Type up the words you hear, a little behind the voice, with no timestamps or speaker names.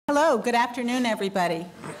Hello, good afternoon, everybody.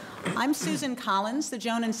 I'm Susan Collins, the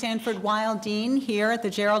Joan and Sanford Weill Dean here at the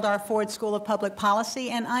Gerald R. Ford School of Public Policy,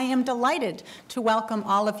 and I am delighted to welcome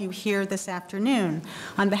all of you here this afternoon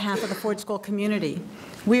on behalf of the Ford School community.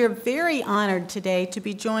 We are very honored today to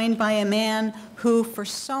be joined by a man who, for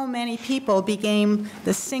so many people, became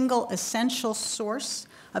the single essential source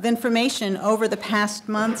of information over the past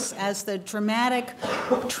months as the dramatic,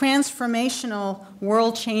 transformational,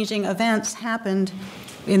 world-changing events happened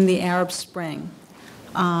in the Arab Spring.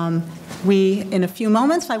 In a few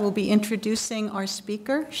moments, I will be introducing our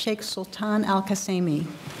speaker, Sheikh Sultan Al Qassemi.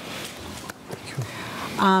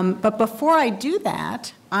 But before I do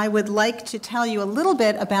that, I would like to tell you a little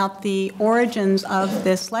bit about the origins of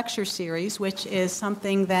this lecture series, which is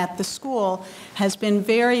something that the school has been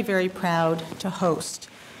very, very proud to host.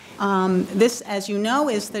 This, as you know,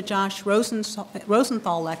 is the Josh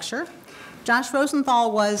Rosenthal Lecture. Josh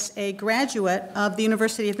Rosenthal was a graduate of the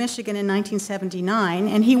University of Michigan in 1979,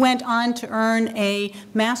 and he went on to earn a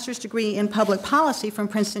master's degree in public policy from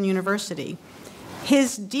Princeton University.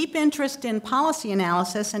 His deep interest in policy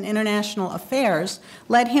analysis and international affairs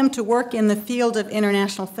led him to work in the field of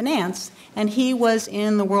international finance, and he was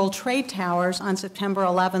in the World Trade Towers on September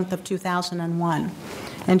 11th of 2001.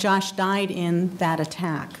 And Josh died in that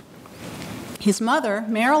attack. His mother,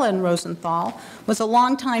 Marilyn Rosenthal, was a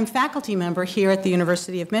longtime faculty member here at the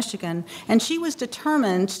University of Michigan, and she was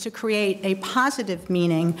determined to create a positive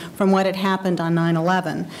meaning from what had happened on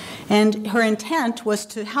 9/11. And her intent was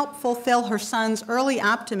to help fulfill her son's early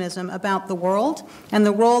optimism about the world and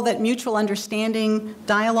the role that mutual understanding,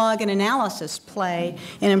 dialogue, and analysis play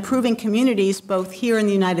in improving communities both here in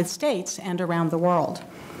the United States and around the world.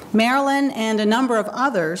 Marilyn and a number of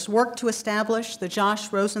others worked to establish the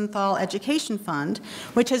Josh Rosenthal Education Fund,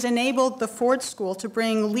 which has enabled the Ford School to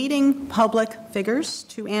bring leading public figures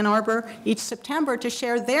to Ann Arbor each September to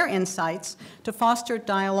share their insights, to foster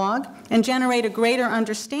dialogue, and generate a greater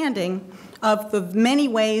understanding of the many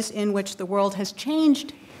ways in which the world has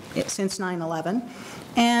changed since 9/11,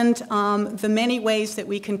 and the many ways that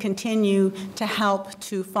we can continue to help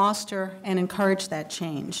to foster and encourage that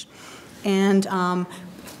change. And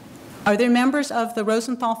are there members of the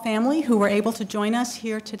Rosenthal family who were able to join us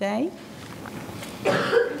here today?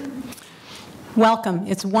 Welcome.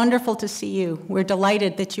 It's wonderful to see you. We're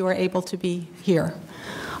delighted that you are able to be here.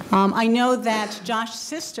 I know that Josh's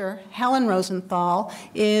sister, Helen Rosenthal,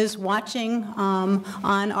 is watching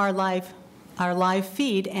on our live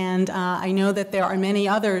feed, and I know that there are many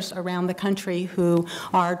others around the country who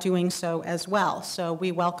are doing so as well. So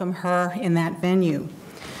we welcome her in that venue.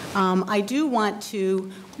 I do want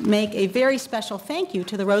to make a very special thank you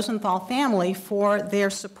to the Rosenthal family for their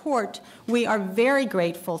support. We are very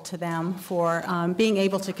grateful to them for being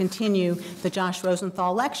able to continue the Josh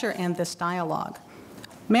Rosenthal Lecture and this dialogue.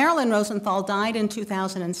 Marilyn Rosenthal died in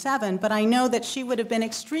 2007, but I know that she would have been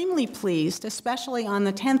extremely pleased, especially on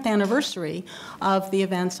the 10th anniversary of the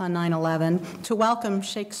events on 9/11, to welcome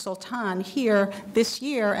Sheikh Sultan here this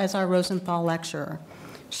year as our Rosenthal Lecturer.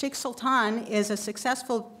 Sheikh Sultan is a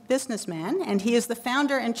successful businessman, and he is the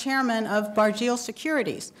founder and chairman of Barjeel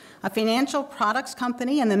Securities, a financial products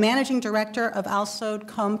company, and the managing director of Al Saud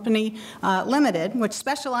Company Limited, which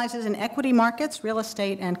specializes in equity markets, real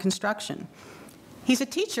estate, and construction. He's a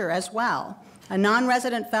teacher as well, a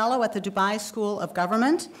non-resident fellow at the Dubai School of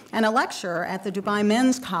Government, and a lecturer at the Dubai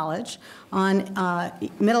Men's College on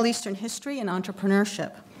Middle Eastern history and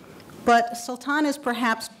entrepreneurship. But Sultan is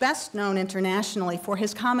perhaps best known internationally for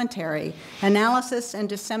his commentary, analysis, and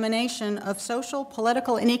dissemination of social,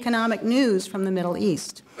 political, and economic news from the Middle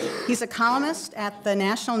East. He's a columnist at the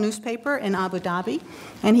national newspaper in Abu Dhabi,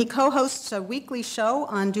 and he co-hosts a weekly show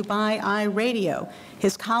on Dubai Eye Radio.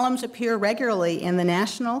 His columns appear regularly in The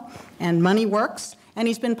National and Money Works, and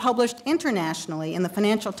he's been published internationally in the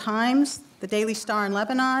Financial Times, the Daily Star in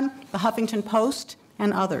Lebanon, the Huffington Post,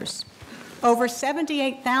 and others. Over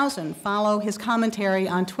 78,000 follow his commentary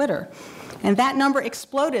on Twitter, and that number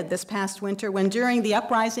exploded this past winter when, during the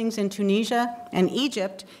uprisings in Tunisia and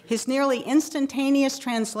Egypt, his nearly instantaneous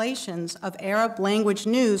translations of Arab language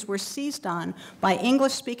news were seized on by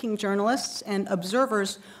English-speaking journalists and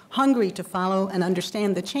observers hungry to follow and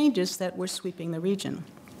understand the changes that were sweeping the region.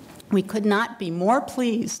 We could not be more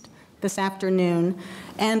pleased this afternoon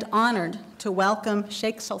and honored to welcome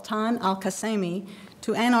Sheikh Sultan Al Qassemi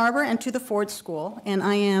to Ann Arbor and to the Ford School, and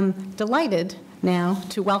I am delighted now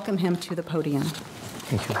to welcome him to the podium.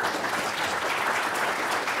 Thank you.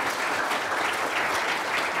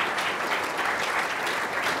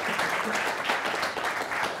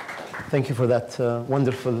 Thank you for that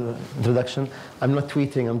wonderful introduction. I'm not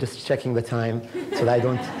tweeting, I'm just checking the time so that I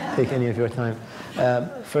don't take any of your time.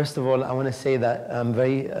 First of all, I want to say that I'm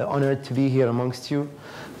very honored to be here amongst you,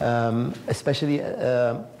 especially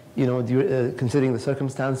considering the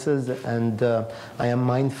circumstances, and I am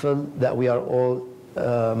mindful that we are all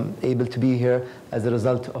able to be here as a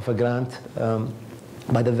result of a grant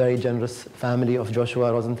by the very generous family of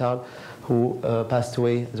Joshua Rosenthal, who passed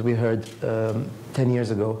away, as we heard, 10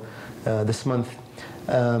 years ago this month.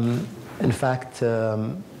 In fact,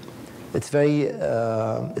 it's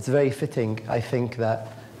very fitting, I think, that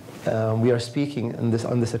we are speaking on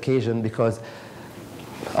this occasion, because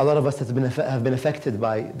a lot of us have been affected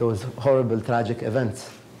by those horrible, tragic events.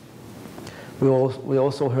 We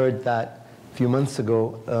also heard that a few months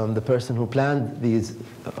ago, the person who planned these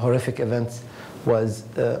horrific events was,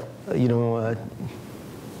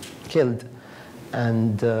 killed.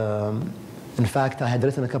 And in fact, I had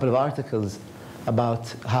written a couple of articles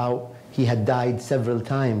about how he had died several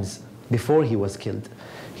times before he was killed.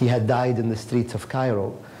 He had died in the streets of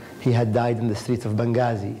Cairo. He had died in the streets of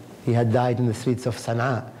Benghazi. He had died in the streets of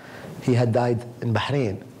Sana'a. He had died in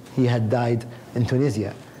Bahrain. He had died in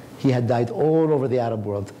Tunisia. He had died all over the Arab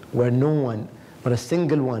world, where no one, not a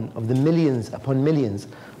single one of the millions upon millions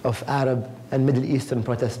of Arab and Middle Eastern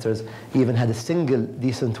protesters even had a single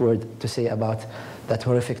decent word to say about that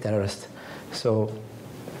horrific terrorist. So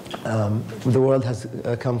the world has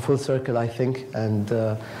come full circle, I think, and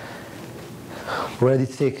we're ready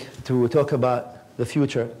to talk about the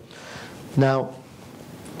future. Now,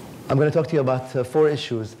 I'm going to talk to you about 4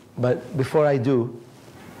 issues, but before I do,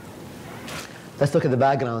 let's look at the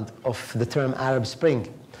background of the term Arab Spring.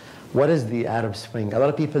 What is the Arab Spring? A lot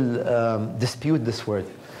of people dispute this word.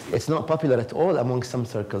 It's not popular at all among some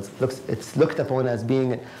circles. It's looked upon as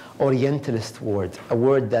being an Orientalist word, a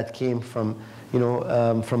word that came from,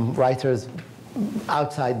 from writers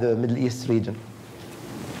outside the Middle East region.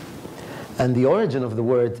 And the origin of the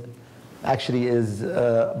word actually is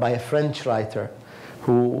by a French writer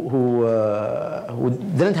who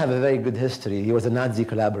didn't have a very good history. He was a Nazi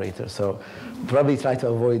collaborator, so probably tried to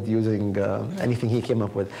avoid using anything he came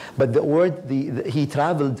up with. But the word, he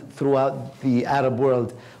traveled throughout the Arab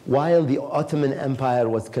world while the Ottoman Empire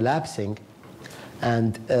was collapsing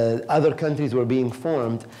and other countries were being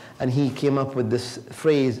formed, and he came up with this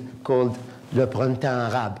phrase called Le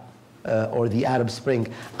Printemps Arabe, or the Arab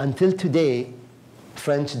Spring. Until today,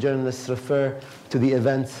 French journalists refer to the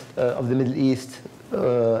events of the Middle East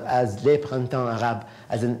as Les Printemps Arabes,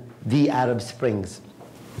 as in the Arab Springs.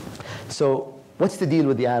 So what's the deal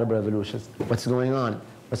with the Arab revolutions? What's going on?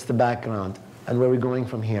 What's the background? And where are we going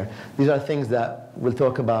from here? These are things that we'll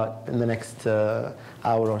talk about in the next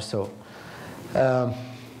hour or so.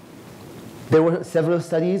 There were several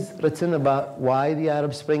studies written about why the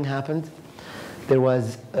Arab Spring happened. There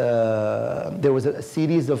was a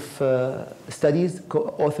series of studies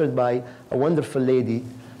authored by a wonderful lady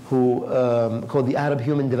who called the Arab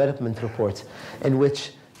Human Development Report, in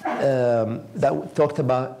which that talked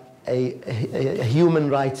about a human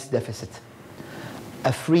rights deficit,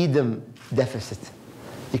 a freedom deficit,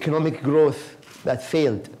 economic growth that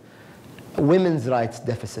failed, a women's rights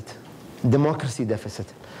deficit, democracy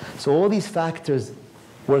deficit. So all these factors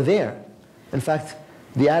were there. In fact,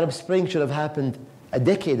 the Arab Spring should have happened a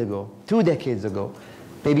decade ago, 2 decades ago,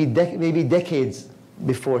 maybe decades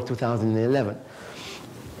before 2011.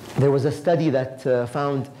 There was a study that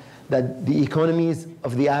found that the economies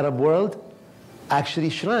of the Arab world actually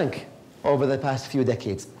shrank over the past few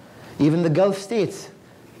decades. Even the Gulf states,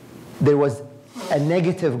 there was a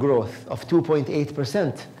negative growth of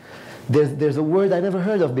 2.8%. There's a word I never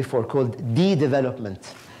heard of before called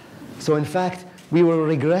de-development. So in fact, we were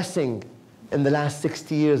regressing in the last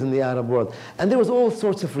 60 years in the Arab world. And there was all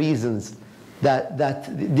sorts of reasons that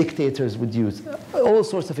dictators would use, all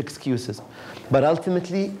sorts of excuses. But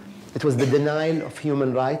ultimately, it was the denial of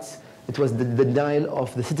human rights, it was the denial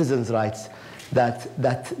of the citizens' rights that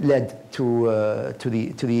led to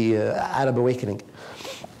the Arab awakening.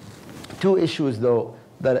 2 issues, though,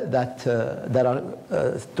 that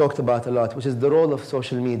are talked about a lot, which is the role of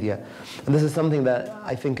social media. And this is something that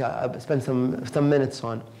I think I've spent some minutes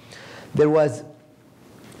on. There was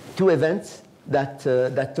 2 events that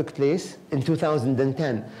took place in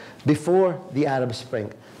 2010, before the Arab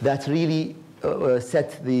Spring, that really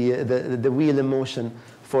set the wheel in motion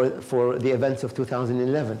for the events of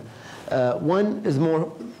 2011. One is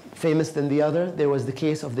more famous than the other. There was the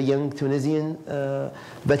case of the young Tunisian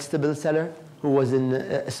vegetable seller who was in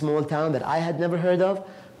a small town that I had never heard of,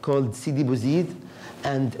 called Sidi Bouzid.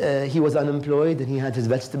 And he was unemployed, and he had his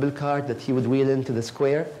vegetable cart that he would wheel into the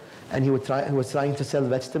square, and he was trying to sell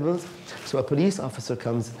vegetables. So a police officer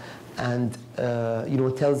comes and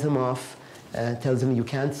tells him off, tells him, you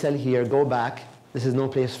can't sell here, go back. this is no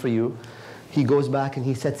place for you, he goes back and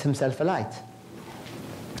he sets himself alight.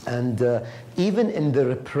 And even in the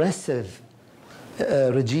repressive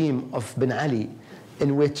regime of Ben Ali,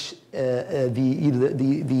 in which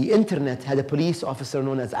the internet had a police officer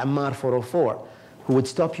known as Ammar 404, who would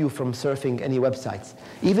stop you from surfing any websites.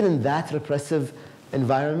 Even in that repressive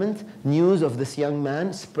environment, news of this young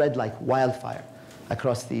man spread like wildfire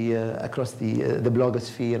across the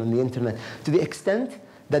blogosphere and the internet, to the extent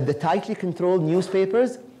that the tightly controlled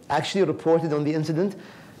newspapers actually reported on the incident.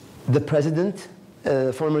 The president,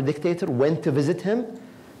 former dictator, went to visit him,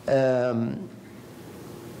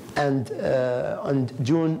 and on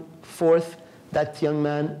June 4th, that young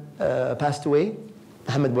man passed away,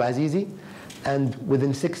 Ahmed Bouazizi, and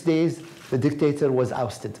within 6 days, the dictator was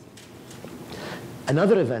ousted.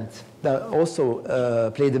 Another event that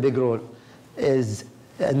also played a big role is,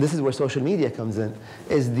 and this is where social media comes in,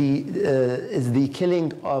 is the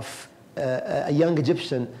killing of a young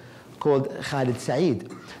Egyptian called Khalid Saeed.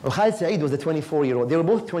 Well, Khalid Saeed was a 24-year-old. They were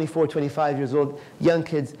both 24, 25 years old, young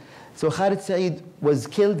kids. So Khalid Saeed was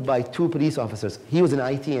killed by 2 police officers. He was an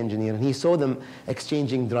IT engineer, and he saw them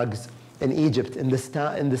exchanging drugs in Egypt, in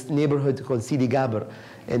this neighborhood called Sidi Gabr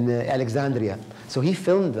in Alexandria. So he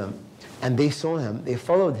filmed them, and they saw him, they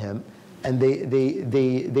followed him, and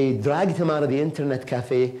they dragged him out of the internet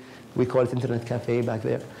cafe. We call it internet cafe back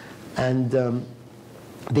there. And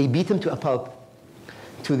they beat him to a pulp.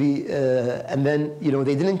 And then,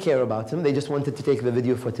 they didn't care about him. They just wanted to take the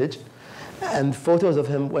video footage. And photos of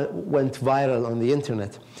him went viral on the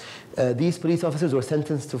internet. These police officers were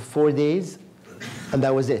sentenced to 4 days, and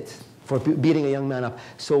that was it, for beating a young man up.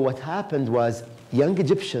 So what happened was, young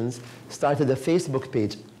Egyptians started a Facebook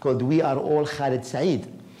page called We Are All Khalid Saeed.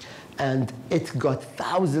 And it got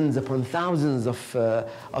thousands upon thousands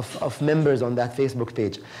of members on that Facebook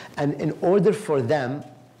page. And in order for them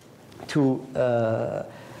to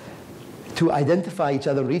identify each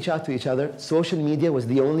other, reach out to each other, social media was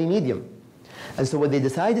the only medium. And so what they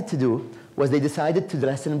decided to do was they decided to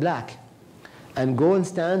dress in black and go and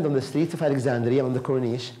stand on the streets of Alexandria, on the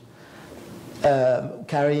Corniche,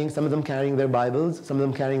 some of them carrying their Bibles, some of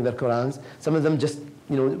them carrying their Qurans, some of them just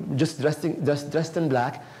dressed in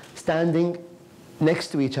black, standing next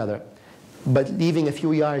to each other, but leaving a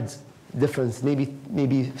few yards difference,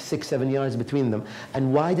 maybe 6, 7 yards between them.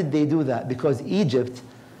 And why did they do that? Because Egypt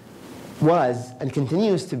was and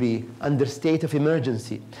continues to be under state of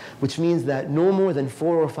emergency, which means that no more than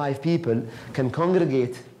 4 or 5 people can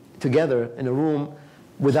congregate together in a room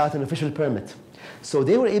without an official permit. So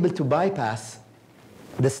they were able to bypass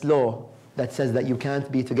this law that says that you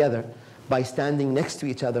can't be together by standing next to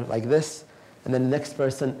each other like this, and then the next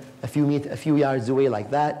person a few yards away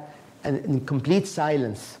like that, and in complete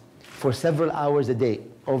silence for several hours a day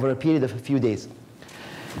over a period of a few days.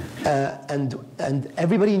 And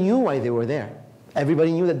everybody knew why they were there.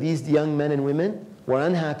 Everybody knew that these young men and women were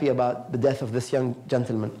unhappy about the death of this young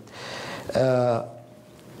gentleman. The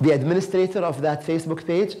administrator of that Facebook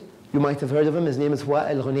page, you might have heard of him, his name is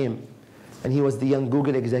Wa'il Ghunaim, and he was the young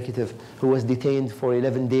Google executive who was detained for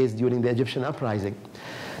 11 days during the Egyptian uprising.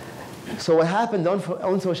 So what happened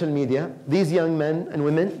on social media, these young men and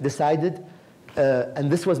women decided, and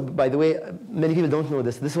this was, by the way, many people don't know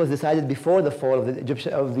this, this was decided before the fall of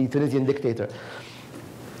the Tunisian dictator.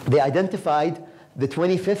 They identified the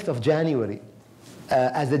 25th of January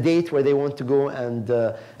as the date where they want to go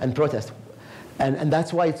and protest. And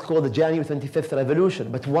that's why it's called the January 25th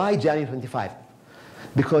Revolution. But why January 25?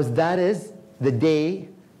 Because that is the day,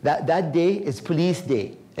 that day is Police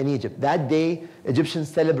Day in Egypt. That day, Egyptians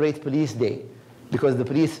celebrate Police Day because the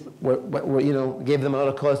police gave them a lot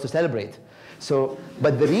of cause to celebrate. So,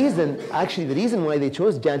 but the reason why they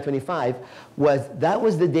chose Jan 25 was that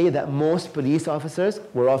was the day that most police officers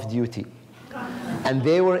were off duty. And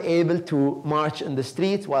they were able to march in the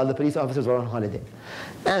streets while the police officers were on holiday.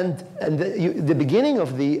 And the beginning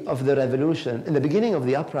of the revolution, in the beginning of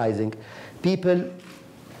the uprising, people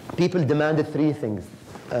demanded 3 things.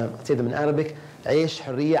 I'll say them in Arabic: عيش,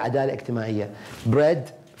 حرية, عدالة اجتماعية.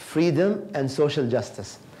 Bread, freedom, and social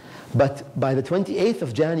justice. But by the 28th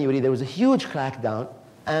of January, there was a huge crackdown,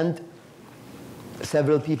 and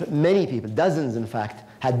many people, dozens in fact,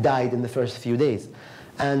 had died in the first few days.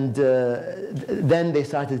 And then they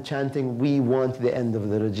started chanting, "We want the end of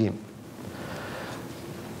the regime."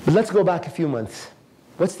 But let's go back a few months.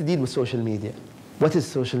 What's the deal with social media? What is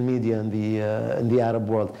social media in the Arab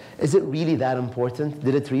world? Is it really that important?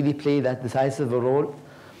 Did it really play that decisive a role?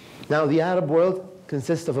 Now, the Arab world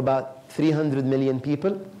consists of about 300 million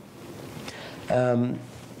people.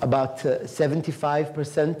 About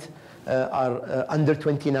 75% are under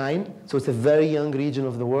 29, so it's a very young region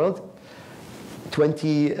of the world.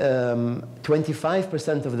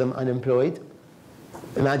 25% of them unemployed.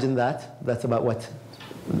 Imagine that. That's about what?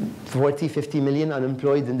 40, 50 million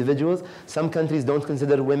unemployed individuals. Some countries don't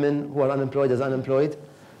consider women who are unemployed as unemployed,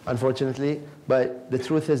 unfortunately. But the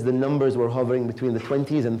truth is the numbers were hovering between the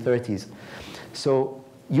 20s and 30s. So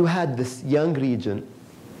you had this young region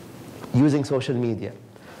using social media.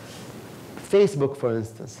 Facebook, for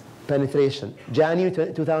instance, penetration. January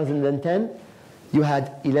 2010, you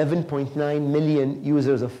had 11.9 million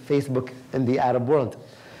users of Facebook in the Arab world.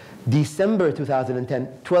 December 2010,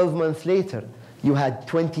 12 months later, you had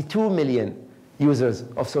 22 million users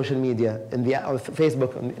of social media of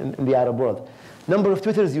Facebook in the Arab world. Number of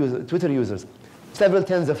Twitter users, several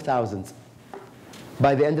tens of thousands.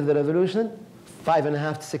 By the end of the revolution,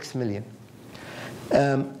 5.5 to 6 million.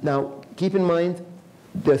 Now, keep in mind,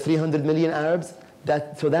 there are 300 million Arabs.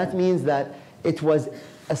 So that means that it was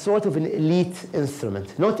a sort of an elite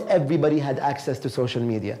instrument. Not everybody had access to social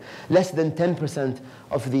media. Less than 10%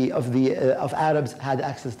 of Arabs had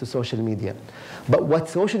access to social media. But what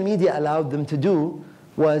social media allowed them to do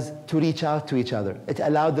was to reach out to each other. It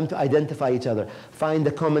allowed them to identify each other, find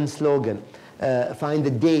a common slogan, find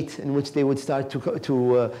a date in which they would start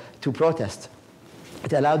to protest.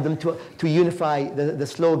 It allowed them to unify the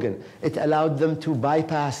slogan. It allowed them to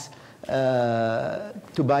bypass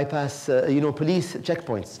police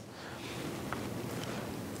checkpoints.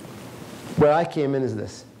 Where I came in is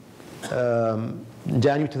this.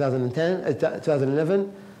 January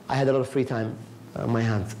 2011, I had a lot of free time on my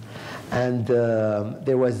hands. And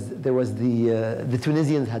there was the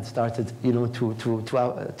Tunisians had started,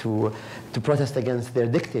 to protest against their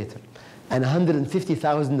dictator. And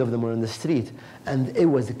 150,000 of them were on the street. And it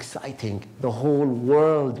was exciting. The whole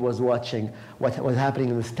world was watching what was happening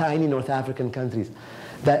in these tiny North African countries.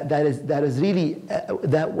 That was really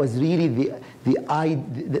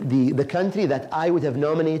the country that I would have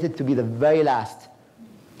nominated to be the very last.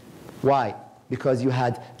 Why? Because you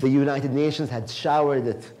had the United Nations had showered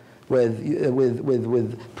it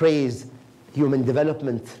with praise, human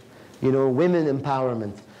development, women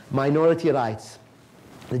empowerment, minority rights.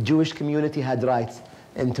 The Jewish community had rights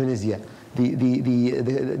in Tunisia.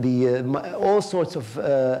 All sorts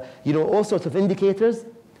of indicators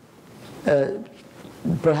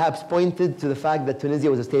perhaps pointed to the fact that Tunisia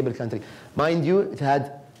was a stable country. Mind you, it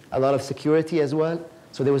had a lot of security as well.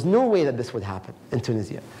 So there was no way that this would happen in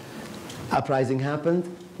Tunisia. Uprising happened.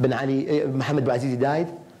 Mohammed Bouazizi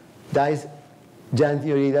dies.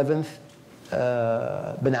 January 11th,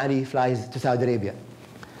 Ben Ali flies to Saudi Arabia.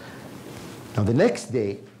 Now the next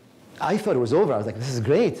day, I thought it was over. I was like, this is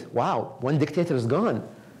great. Wow, one dictator is gone.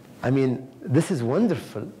 I mean, this is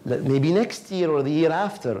wonderful. Maybe next year or the year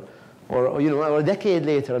after, or a decade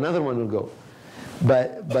later, another one will go.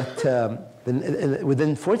 But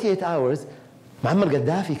within 48 hours, Muammar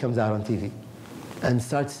Gaddafi comes out on TV and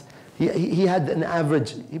starts. He had an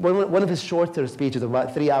average, one of his shorter speeches,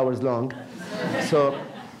 about 3 hours long. So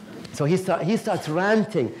he starts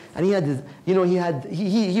ranting, and he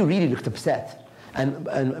really looked upset. And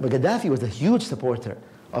Gaddafi was a huge supporter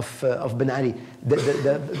of Ben Ali.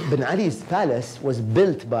 Ben Ali's palace was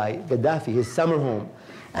built by Gaddafi, his summer home,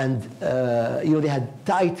 and they had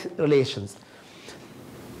tight relations.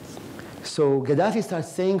 So Gaddafi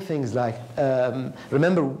starts saying things like,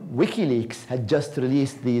 remember WikiLeaks had just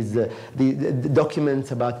released the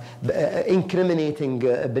documents about incriminating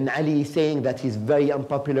Ben Ali, saying that he's very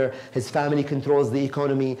unpopular, his family controls the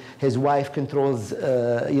economy, his wife controls,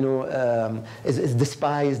 is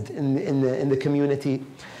despised in the community.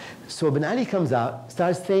 So Ben Ali comes out,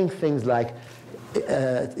 starts saying things like,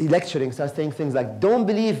 lecturing, starts saying things like, don't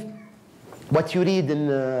believe what you read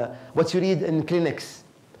in clinics.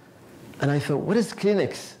 And I thought, what is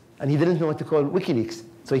Kleenex? And he didn't know what to call WikiLeaks,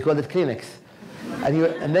 so he called it Kleenex.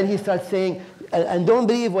 And then he starts saying, and don't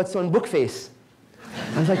believe what's on Bookface.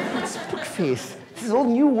 I was like, what's Bookface? This is all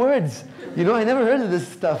new words. I never heard of this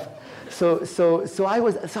stuff. So I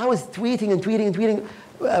was tweeting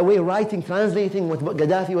away, writing, translating what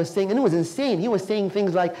Gaddafi was saying, and it was insane. He was saying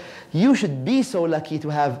things like, you should be so lucky to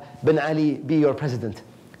have Ben Ali be your president.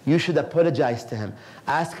 You should apologize to him.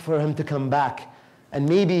 Ask for him to come back. And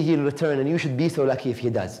maybe he'll return, and you should be so lucky if he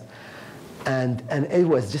does. And it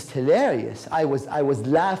was just hilarious. I was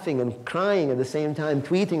laughing and crying at the same time,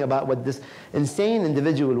 tweeting about what this insane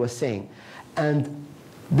individual was saying. And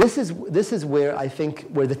this is where I think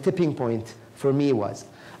where the tipping point for me was.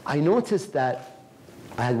 I noticed that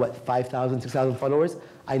I had 5,000, 6,000 followers.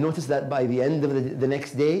 I noticed that by the end of the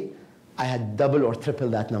next day, I had double or triple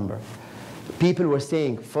that number. People were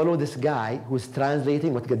saying, follow this guy who's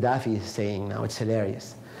translating what Gaddafi is saying now. It's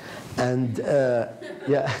hilarious. And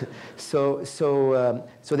yeah, so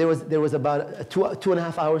there was about a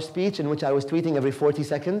 2.5-hour speech in which I was tweeting every 40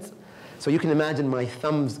 seconds. So you can imagine my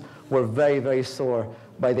thumbs were very, very sore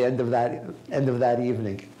by the end of that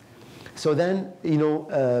evening. So then, you know,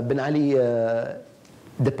 Ben Ali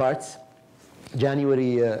departs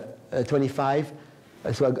January 25.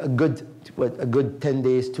 So a good 10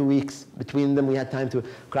 days, 2 weeks between them. We had time to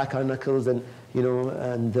crack our knuckles, and you know,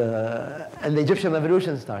 and the Egyptian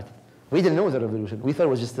revolution started. We didn't know it was a revolution. We thought it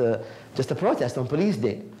was just a protest on police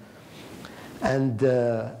day. And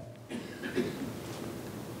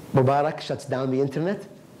Mubarak shuts down the internet.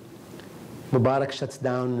 Mubarak shuts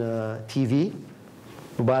down TV.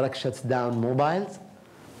 Mubarak shuts down mobiles.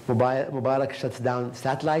 Mubarak shuts down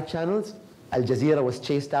satellite channels. Al Jazeera was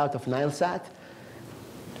chased out of Nilesat.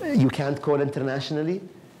 You can't call internationally.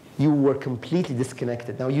 You were completely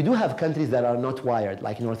disconnected. Now, you do have countries that are not wired,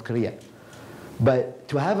 like North Korea. But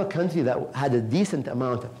to have a country that had a decent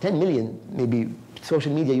amount, 10 million maybe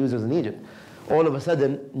social media users in Egypt, all of a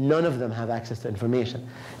sudden, none of them have access to information.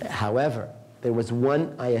 However, there was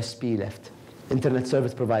one ISP left, internet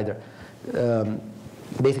service provider,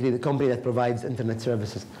 basically the company that provides internet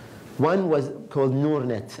services. One was called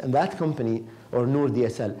NoorNet, and that company, or Noor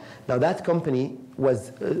DSL, now that company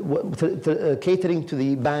was catering to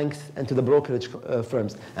the banks and to the brokerage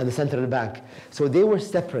firms and the central bank. So they were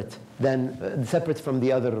separate from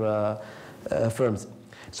the other firms.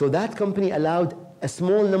 So that company allowed a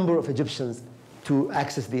small number of Egyptians to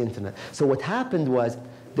access the internet. So what happened was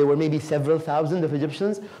there were maybe several thousand of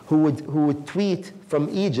Egyptians who would tweet from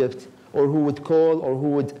Egypt, or who would call, or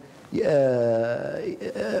who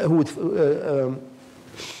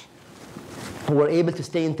were able to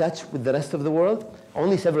stay in touch with the rest of the world.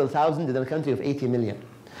 Only several thousand in a country of 80 million.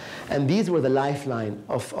 And these were the lifeline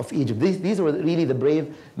of Egypt. These were really the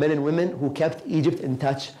brave men and women who kept Egypt in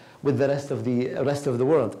touch with the rest of the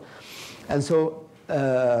world. And so,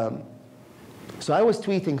 so I was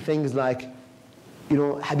tweeting things like, you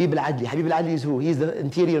know, Habib al-Adli. Habib al-Adli is who? He's the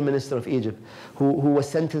interior minister of Egypt, who was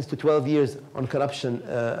sentenced to 12 years on corruption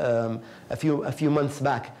a few months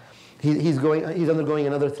back. He's undergoing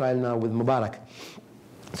another trial now with Mubarak.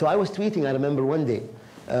 So I was tweeting, I remember one day,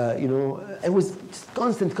 you know, it was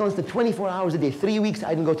constant, 24 hours a day, 3 weeks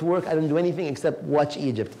I didn't go to work, I didn't do anything except watch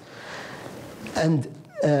Egypt. And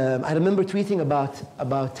I remember tweeting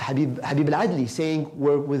about Habib al-Adli, saying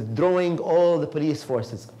we're withdrawing all the police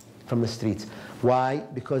forces from the streets. Why?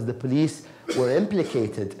 Because the police were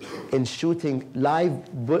implicated in shooting live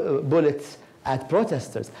bullets at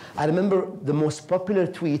protesters. I remember the most popular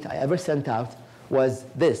tweet I ever sent out was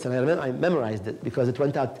this, and I memorized it because it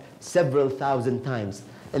went out several thousand times.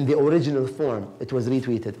 In the original form, it was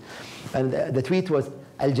retweeted. And the tweet was,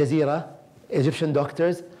 Al Jazeera, Egyptian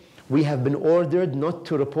doctors, we have been ordered not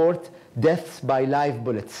to report deaths by live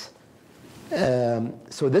bullets.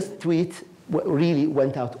 So this tweet really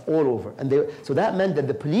went out all over. And so that meant that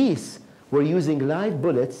the police were using live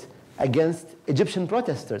bullets against Egyptian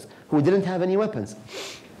protesters who didn't have any weapons.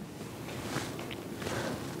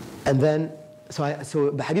 And then, so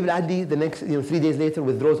Habib al-Adli, the next, 3 days later,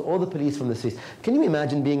 withdraws all the police from the streets. Can you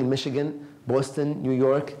imagine being in Michigan, Boston, New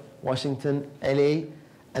York, Washington, LA,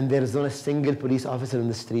 and there's not a single police officer in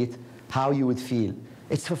the street? How you would feel?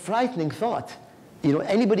 It's a frightening thought. You know,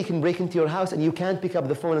 anybody can break into your house and you can't pick up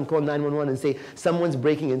the phone and call 911 and say, someone's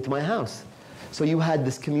breaking into my house. So you had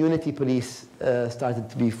this community police started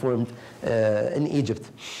to be formed in Egypt.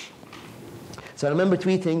 So I remember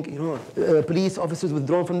tweeting, police officers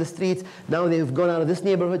withdrawn from the streets. Now they've gone out of this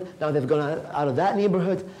neighborhood. Now they've gone out of that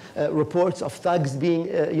neighborhood. Reports of thugs being,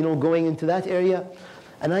 going into that area.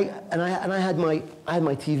 And I had my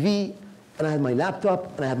TV, and I had my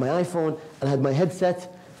laptop, and I had my iPhone, and I had my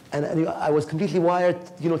headset, and I was completely wired,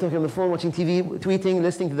 talking on the phone, watching TV, tweeting,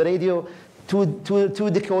 listening to the radio. Two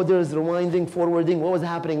decoders, rewinding, forwarding, what was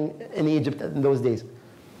happening in Egypt in those days.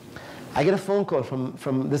 I get a phone call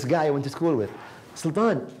from this guy I went to school with.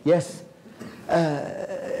 Sultan, yes.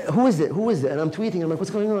 Who is it? Who is it? And I'm tweeting. I'm like,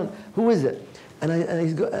 what's going on? Who is it? And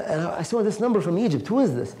I saw this number from Egypt. Who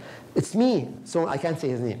is this? It's me. So I can't say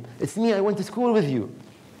his name. It's me. I went to school with you.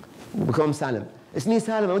 We call him Salim. It's me,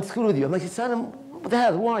 Salim. I went to school with you. I'm like, Salim, what the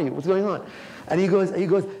hell? Who are you? What's going on? And he goes,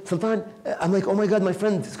 Sultan, I'm like, oh my God, my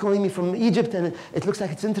friend is calling me from Egypt, and it looks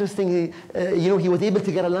like it's interesting. He was able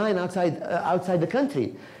to get a line outside the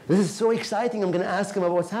country. This is so exciting. I'm going to ask him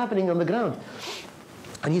about what's happening on the ground.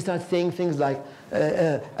 And he starts saying things like,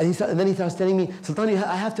 And then he starts telling me, Sultan,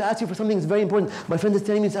 I have to ask you for something that's very important. My friend is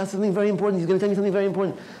telling me to ask something very important. He's going to tell me something very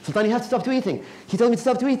important. Sultan, you have to stop tweeting. He told me to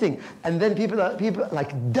stop tweeting. And then people,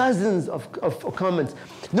 like dozens of comments.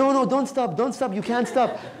 No, don't stop, you can't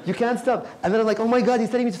stop, you can't stop. And then I'm like, oh my God, he's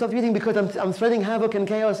telling me to stop tweeting because I'm spreading havoc and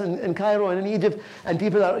chaos in Cairo and in Egypt. And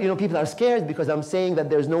people are scared because I'm saying that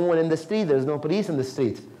there's no one in the street, there's no police in the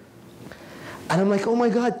street. And I'm like, oh my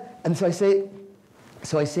God. And so I say,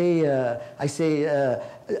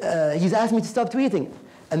 he's asked me to stop tweeting.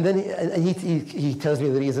 And then he tells me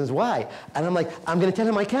the reasons why. And I'm like, I'm going to tell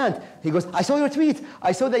him I can't. He goes, I saw your tweet.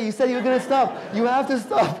 I saw that you said you were going to stop. You have to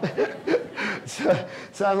stop.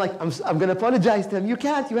 So I'm like, I'm going to apologize to him. You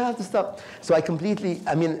can't. You have to stop. So I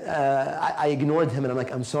ignored him. And I'm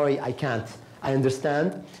like, I'm sorry, I can't. I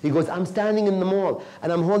understand. He goes, I'm standing in the mall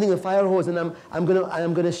and I'm holding a fire hose and I'm going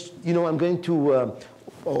to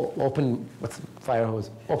open fire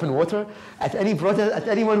hose? Open water at any protest, at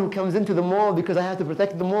anyone who comes into the mall because I have to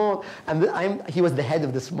protect the mall. And he was the head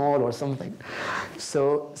of this mall or something.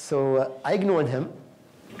 So I ignored him,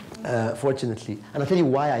 fortunately. And I'll tell you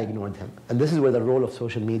why I ignored him. And this is where the role of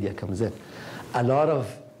social media comes in. A lot of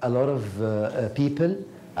people,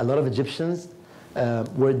 a lot of Egyptians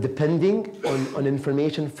were depending on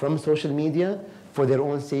information from social media for their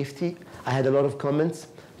own safety. I had a lot of comments,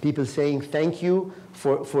 people saying thank you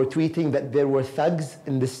for tweeting that there were thugs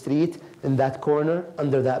in the street, in that corner,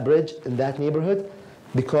 under that bridge, in that neighborhood,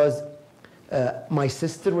 because my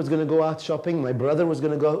sister was going to go out shopping, my brother was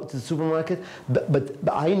going to go to the supermarket, but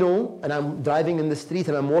I know, and I'm driving in the street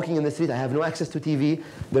and I'm walking in the street, I have no access to TV,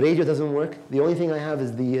 the radio doesn't work, the only thing I have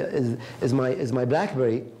is my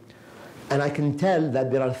BlackBerry. And I can tell that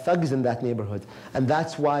there are thugs in that neighborhood. And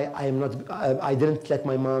that's why I didn't let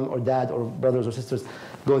my mom or dad or brothers or sisters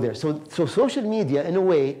go there. So social media, in a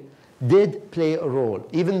way, did play a role,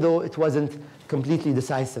 even though it wasn't completely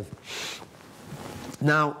decisive.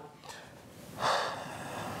 Now,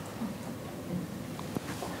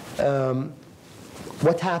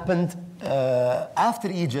 what happened after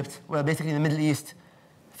Egypt, well, basically the Middle East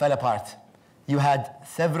fell apart. You had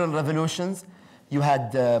several revolutions. You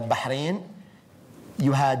had Bahrain,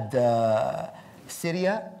 you had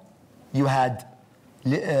Syria, you had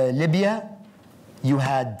Libya, you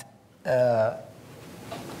had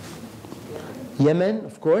Yemen,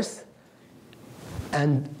 of course,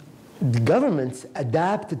 and the governments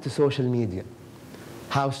adapted to social media.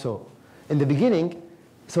 How so? In the beginning,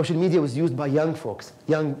 social media was used by young folks,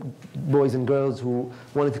 young boys and girls who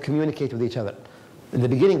wanted to communicate with each other. In the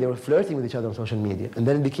beginning, they were flirting with each other on social media, and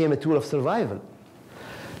then it became a tool of survival.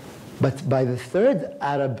 But by the third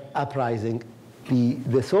Arab uprising,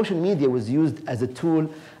 the social media was used as a tool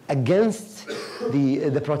against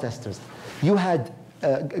the protesters. You had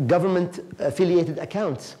government-affiliated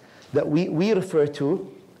accounts that we refer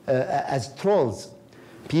to as trolls,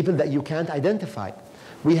 people that you can't identify.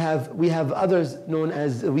 We have others known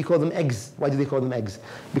as, we call them eggs. Why do they call them eggs?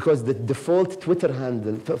 Because the default Twitter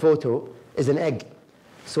handle photo is an egg.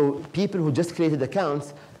 So people who just created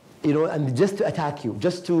accounts, and just to attack you,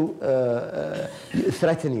 just to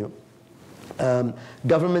threaten you.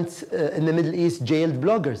 Governments in the Middle East jailed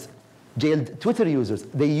bloggers, jailed Twitter users.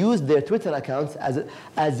 They used their Twitter accounts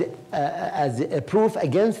as a proof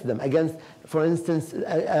against them, for instance,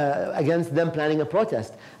 against them planning a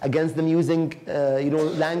protest, against them using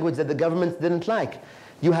language that the government didn't like.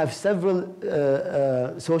 You have several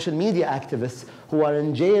social media activists who are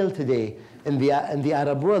in jail today in the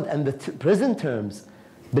Arab world, and the prison terms,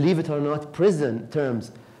 believe it or not, prison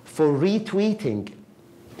terms for retweeting,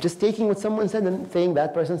 just taking what someone said and saying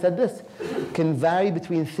that person said this, can vary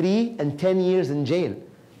between 3 and 10 years in jail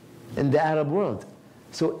in the Arab world.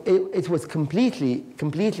 So it was completely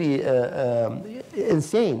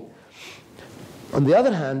insane. On the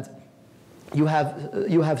other hand, you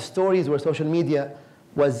have stories where social media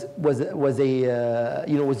was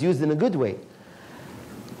used in a good way.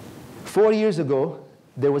 4 years ago,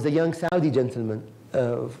 there was a young Saudi gentleman,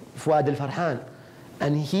 Fuad al-Farhan,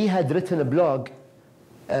 and he had written a blog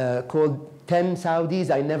called 10 Saudis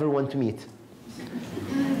I Never Want to Meet.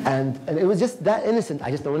 And it was just that innocent.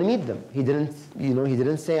 I just don't want to meet them. He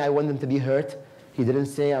didn't say I want them to be hurt. He didn't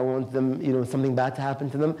say I want them, something bad to happen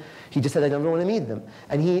to them. He just said I never want to meet them.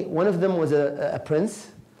 And one of them was a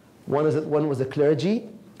prince, one was a clergy,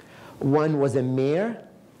 one was a mayor,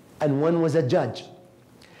 and one was a judge.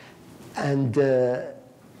 And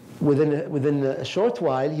within a short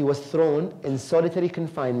while, he was thrown in solitary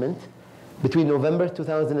confinement between November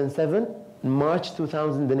 2007 and March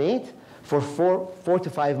 2008. For 4 to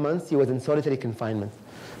 5 months, he was in solitary confinement.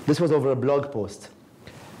 This was over a blog post.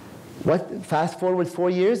 Fast forward 4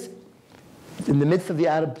 years, in the midst of the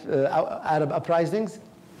Arab uprisings,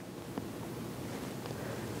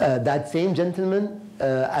 that same gentleman,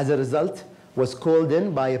 as a result, was called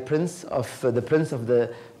in by the prince of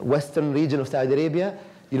the western region of Saudi Arabia.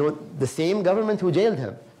 You know, the same government who jailed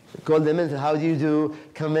him. Called him in and said, how do you do?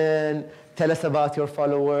 Come in, tell us about your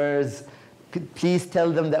followers. Please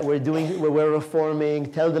tell them that we're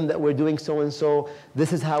reforming. Tell them that we're doing so and so.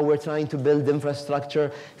 This is how we're trying to build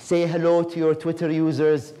infrastructure. Say hello to your Twitter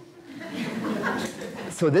users.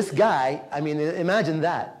 So this guy, I mean, imagine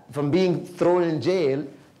that, from being thrown in jail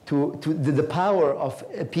to the power of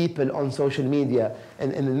people on social media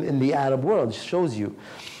in the Arab world shows you.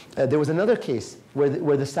 There was another case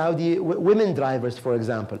where the Saudi women drivers, for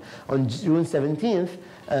example, on June 17th,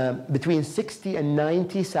 between 60 and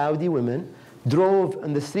 90 Saudi women drove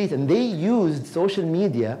on the street, and they used social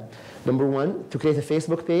media, number one, to create a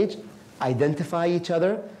Facebook page, identify each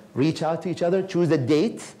other, reach out to each other, choose a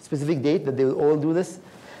date, specific date that they will all do this.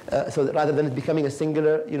 So that rather than it becoming a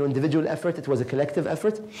singular, individual effort, it was a collective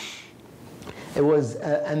effort. It was,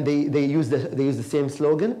 and they used the same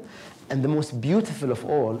slogan. And the most beautiful of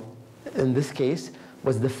all, in this case,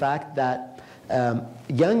 was the fact that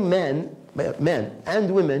young men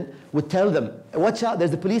and women would tell them, watch out,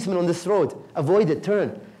 there's a policeman on this road, avoid it,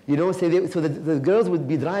 turn. So the girls would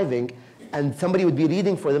be driving, and somebody would be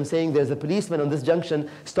reading for them saying there's a policeman on this junction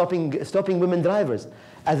stopping women drivers.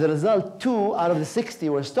 As a result, 2 out of the 60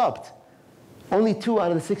 were stopped. Only 2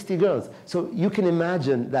 out of the 60 girls. So you can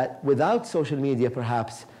imagine that without social media,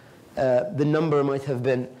 perhaps, the number might have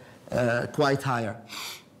been quite higher.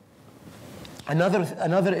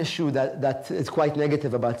 Another issue that is quite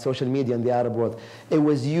negative about social media in the Arab world, it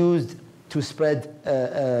was used to spread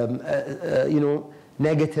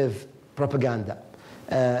negative propaganda.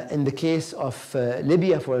 In the case of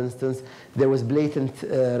Libya, for instance, there was blatant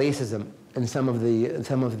racism in some of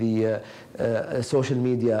the social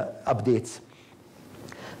media updates.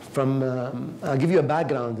 I'll give you a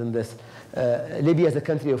background on this. Libya is a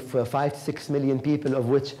country of 5 to 6 million people, of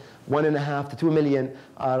which 1.5 to 2 million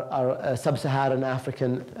are sub-Saharan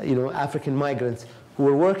African, African migrants who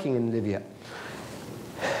were working in Libya.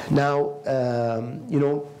 Now,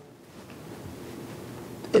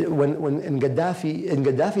 when in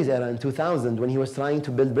Gaddafi's era in 2000, when he was trying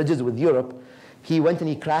to build bridges with Europe, he went and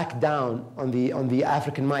he cracked down on the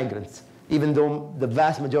African migrants, even though the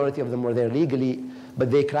vast majority of them were there legally, but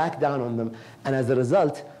they cracked down on them, and as a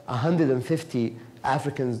result, 150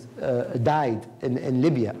 Africans died in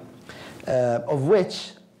Libya, of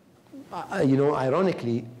which,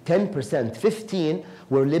 ironically, 10%, 15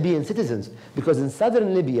 were Libyan citizens, because in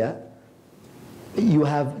southern Libya, you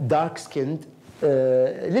have dark-skinned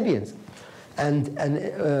Libyans. And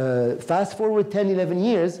fast forward 10, 11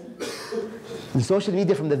 years, in social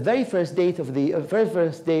media, from the very first day of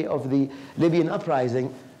the Libyan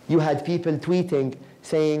uprising, you had people tweeting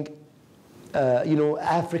saying,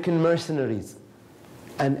 African mercenaries.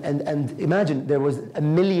 And imagine, there was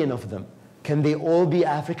 1 million of them. Can they all be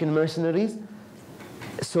African mercenaries?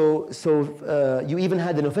 So you even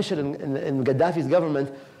had an official in Gaddafi's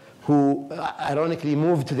government who ironically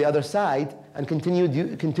moved to the other side and continued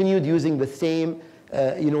using the same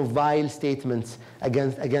vile statements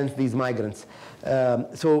against these migrants.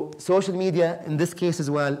 So social media in this case as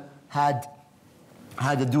well had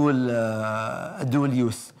a dual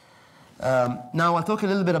use. Now I'll talk a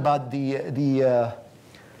little bit about the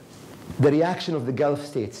reaction of the Gulf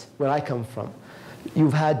states, where I come from.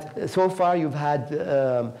 So far you've had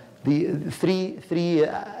the three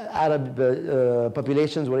Arab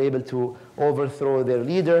populations were able to overthrow their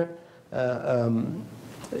leader,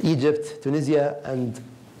 Egypt, Tunisia, and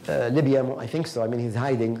Libya, I think so. I mean, he's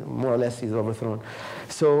hiding, more or less, he's overthrown.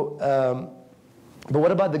 So, but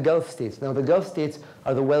what about the Gulf states? Now, the Gulf states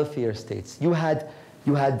are the wealthier states. You had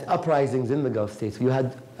uprisings in the Gulf states. You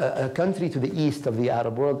had a country to the east of the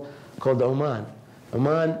Arab world called Oman.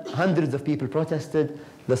 Oman, hundreds of people protested.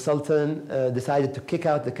 The Sultan decided to kick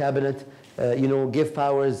out the cabinet, give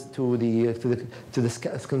powers to the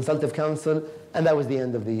consultative council, and that was the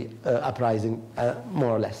end of the uprising,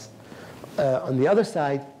 more or less. On the other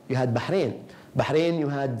side, you had Bahrain. Bahrain, you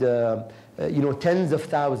had tens of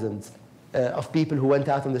thousands of people who went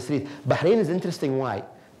out on the street. Bahrain is interesting. Why?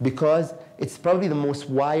 Because it's probably the most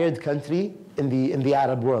wired country in the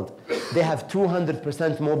Arab world. They have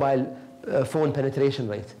 200% mobile phone penetration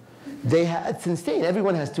rate. It's insane.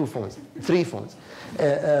 Everyone has 2 phones, 3 phones.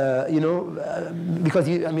 Because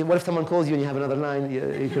what if someone calls you and you have another line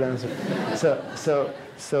you could answer? So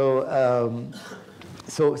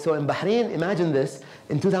in Bahrain, imagine this: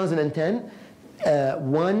 in 2010,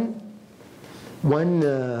 one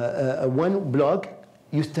blog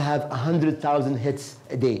used to have 100,000 hits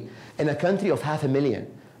a day in a country of 500,000.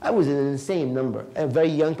 That was an insane number. A very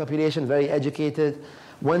young population, very educated.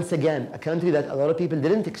 Once again, a country that a lot of people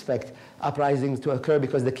didn't expect uprisings to occur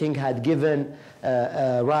because the king had given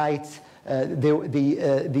rights. There was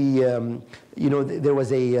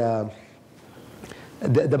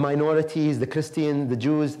the minorities, the Christians, the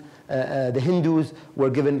Jews, the Hindus were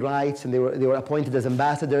given rights, and they were appointed as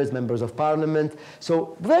ambassadors, members of parliament.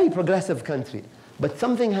 So very progressive country. But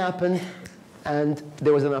something happened, and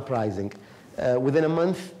there was an uprising. Within a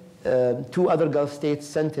month, 2 other Gulf states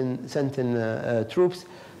sent in troops.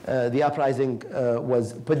 The uprising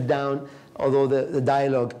was put down, although the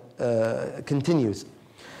dialogue continues.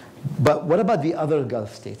 But what about the other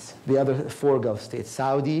Gulf states, the other 4 Gulf states?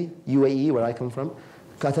 Saudi, UAE, where I come from,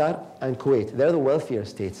 Qatar, and Kuwait. They're the wealthier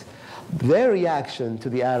states. Their reaction to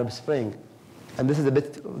the Arab Spring, and this is a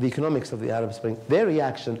bit of the economics of the Arab Spring, their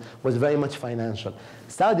reaction was very much financial.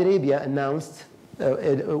 Saudi Arabia announced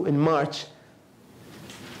in March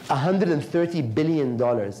 $130 billion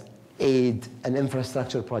aid and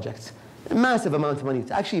infrastructure projects. A massive amount of money.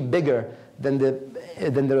 It's actually bigger than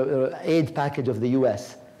the aid package of the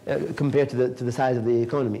US compared to the size of the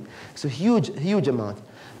economy. So huge amount.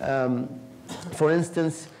 For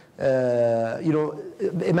instance,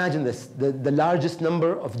 imagine this, the largest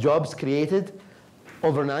number of jobs created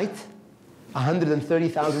overnight,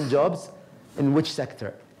 130,000 jobs, in which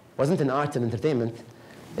sector? Wasn't in arts and entertainment,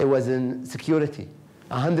 it was in security.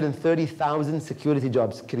 130,000 security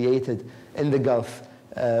jobs created in the Gulf.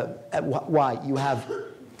 Why? You have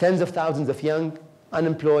tens of thousands of young,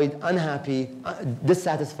 unemployed, unhappy,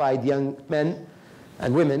 dissatisfied young men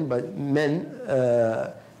and women, but men,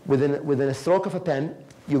 within a stroke of a pen,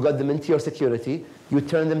 you got them into your security, you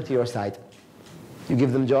turn them to your side. You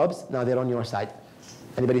give them jobs, now they're on your side.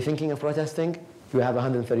 Anybody thinking of protesting? You have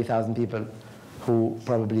 130,000 people who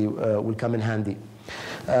probably will come in handy.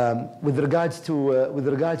 With regards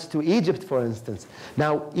to Egypt, for instance.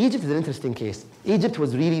 Now, Egypt is an interesting case. Egypt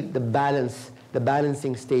was really the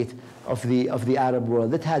balancing state of the Arab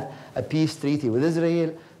world. It had a peace treaty with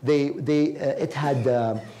Israel. It had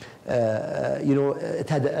a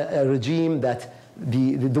regime that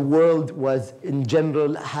the world was in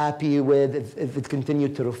general happy with if it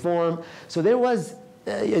continued to reform. So there was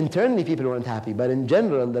internally people weren't happy, but in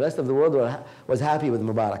general the rest of the world was happy with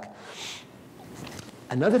Mubarak.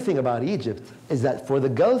 Another thing about Egypt is that for the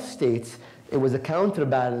Gulf states, it was a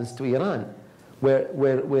counterbalance to Iran,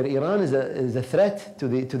 where Iran is a threat to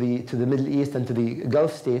the Middle East and to the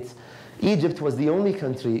Gulf states. Egypt was the only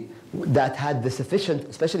country that had the sufficient,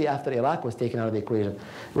 especially after Iraq was taken out of the equation,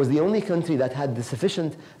 it was the only country that had the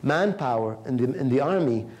sufficient manpower in the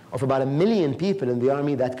army of about 1 million people in the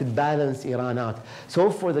army that could balance Iran out. So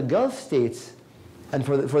for the Gulf states and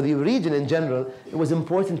for the region in general, it was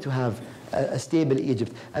important to have a stable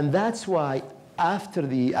Egypt. And that's why after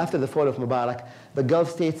the fall of Mubarak, the Gulf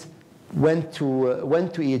states went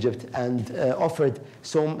to Egypt and offered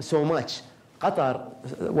so much. Qatar,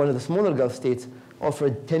 one of the smaller Gulf states,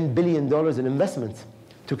 offered $10 billion in investment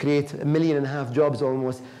to create 1.5 million jobs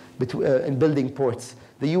almost in building ports.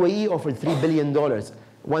 The UAE offered $3 billion,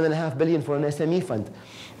 $1.5 billion for an SME fund.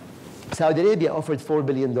 Saudi Arabia offered $4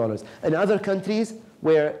 billion. And other countries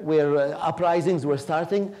where uprisings were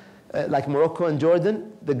starting, like Morocco and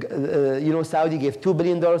Jordan, Saudi gave $2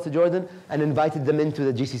 billion to Jordan and invited them into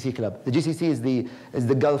the GCC club. The GCC is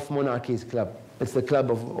the Gulf monarchies club. It's the club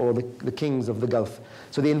of all the kings of the Gulf.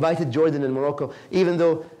 So they invited Jordan and Morocco, even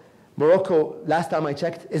though Morocco, last time I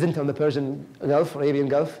checked, isn't on the Persian Gulf, Arabian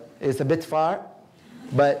Gulf. It's a bit far,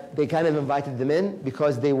 but they kind of invited them in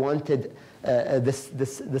because they wanted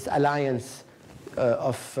this alliance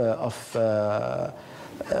of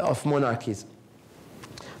monarchies.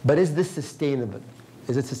 But is this sustainable?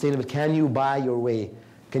 Is it sustainable? Can you buy your way?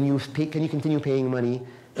 Can you continue paying money?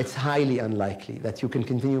 It's highly unlikely that you can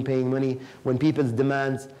continue paying money when people's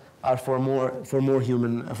demands are for more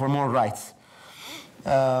rights.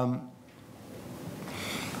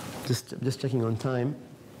 Just checking on time.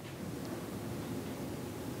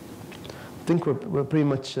 I think we're pretty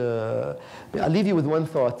much. I'll leave you with one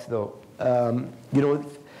thought, though.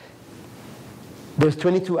 There's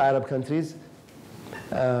 22 Arab countries.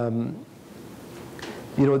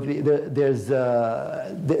 There's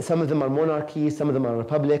some of them are monarchies, some of them are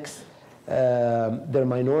republics. They're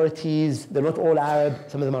minorities. They're not all Arab.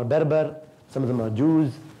 Some of them are Berber. Some of them are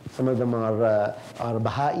Jews. Some of them are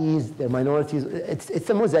Baha'is. They're minorities. It's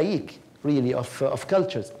a mosaic, really, of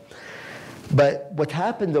cultures. But what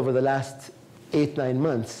happened over the last 8-9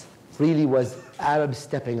 months really was Arabs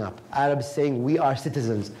stepping up. Arabs saying, we are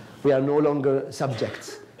citizens. We are no longer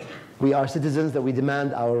subjects. We are citizens, that we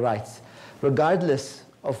demand our rights. Regardless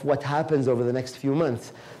of what happens over the next few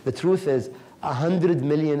months, the truth is 100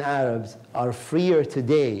 million Arabs are freer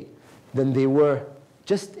today than they were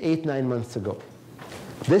just 8-9 months ago.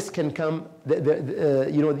 This can come,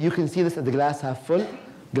 you can see this at the glass half full,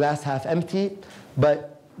 glass half empty,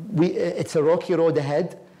 but it's a rocky road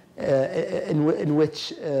ahead in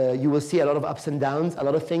which you will see a lot of ups and downs. A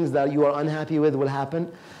lot of things that you are unhappy with will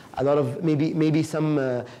happen. A lot of maybe some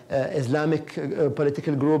Islamic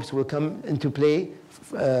political groups will come into play.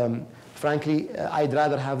 Frankly, I'd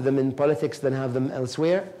rather have them in politics than have them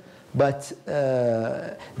elsewhere. But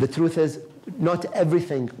the truth is, not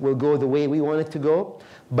everything will go the way we want it to go,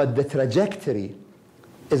 but the trajectory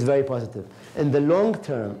is very positive. In the long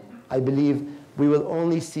term, I believe we will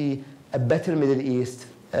only see a better Middle East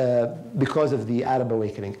because of the Arab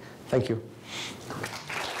awakening. Thank you.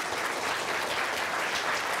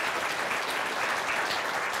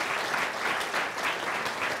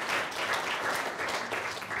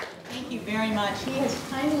 Thank you very much. He has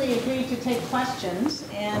kindly agreed to take questions,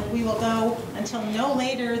 and we will go until no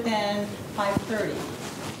later than 5:30.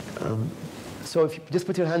 So if you just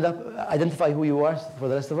put your hand up, identify who you are for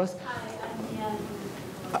the rest of us. Hi, I'm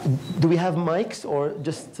Anne. Do we have mics or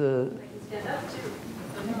just... I can stand up too.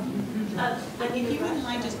 If you wouldn't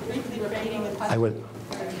mind just briefly repeating the question. I will.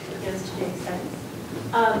 Against today's studies.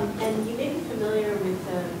 And you may be familiar with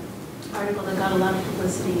the article that got a lot of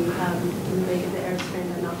publicity in the wake of the Arab Spring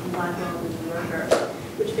by Malcolm Gladwell in The New Yorker,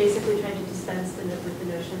 which basically tried to dispense with the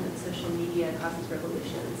notion that social media causes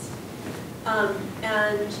revolutions.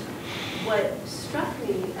 And what struck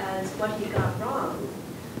me as what he got wrong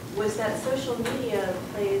was that social media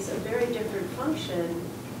plays a very different function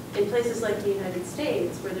in places like the United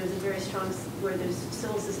States, where there's a very strong, where there's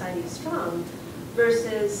civil society is strong,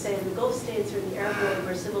 versus, say, in the Gulf states or in the Arab world,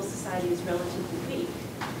 where civil society is relatively weak.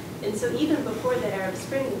 And so even before the Arab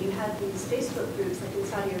Spring, you had these Facebook groups, like in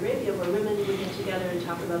Saudi Arabia, where women would get together and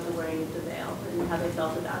talk about the wearing of the veil and how they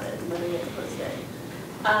felt about it and whether they opposed it.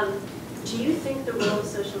 Do you think the role of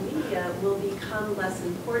social media will become less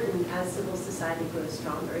important as civil society grows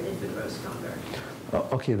stronger, if it grows stronger?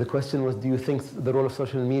 Okay, the question was, do you think the role of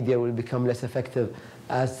social media will become less effective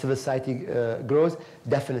as civil society grows?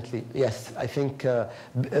 Definitely, yes. I think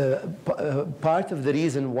part of the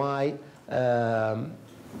reason why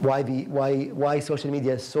social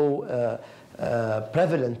media is so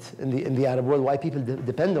prevalent in the Arab world, why people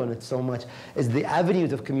depend on it so much, is the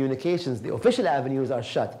avenues of communications. The official avenues are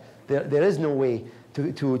shut. There is no way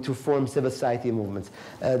to form civil society movements.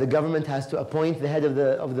 The government has to appoint the head of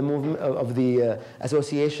the movement of the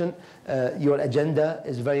association. Your agenda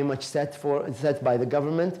is very much set by the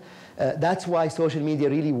government. That's why social media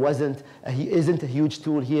really isn't a huge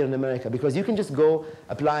tool here in America, because you can just go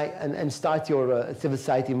apply and start your civil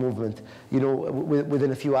society movement,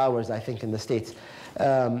 within a few hours. I think in the States,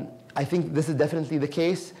 I think this is definitely the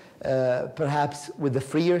case. Perhaps with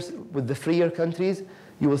the freer countries,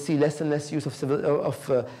 you will see less and less use of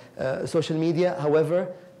social media. However,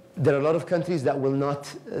 there are a lot of countries that will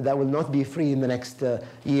not be free in the next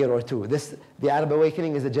year or two. The Arab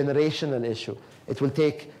awakening is a generational issue. It will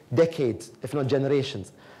take decades, if not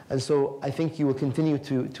generations. And so I think you will continue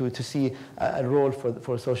to see a role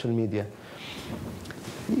for social media.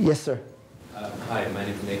 Yes, sir. Hi, my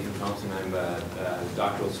name is Nathan Thompson. I'm a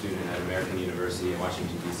doctoral student at American University in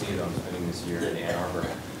Washington, D.C., that I'm spending this year in Ann Arbor.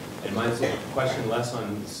 And mine's a question less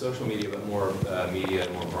on social media, but more media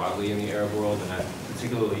more broadly in the Arab world. And I'm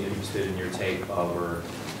particularly interested in your take over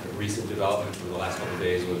recent developments over the last couple of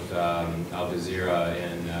days with Al Jazeera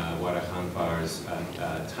and Wada Khanfar's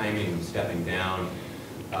timing stepping down,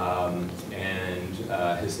 and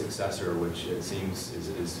his successor, which it seems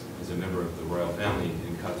is a member of the royal family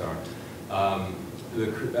in Qatar.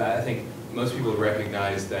 I think most people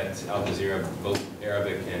recognize that Al Jazeera, both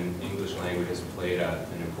Arabic and English language, has played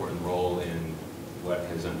an important role in what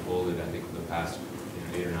has unfolded, I think, for the past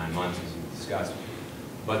 8 or 9 months, as you discussed.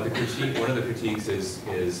 But one of the critiques is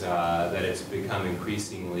that it's become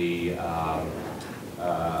increasingly an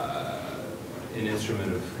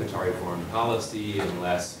instrument of Qatari foreign policy and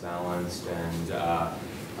less balanced. And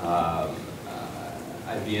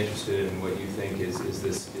I'd be interested in what you think is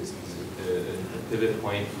this a pivot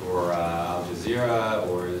point for Al Jazeera,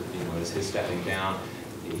 or is his stepping down?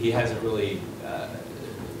 He hasn't really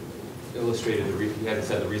illustrated he hasn't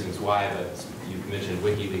said the reasons why, but you mentioned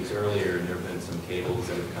WikiLeaks earlier, and there have been some cables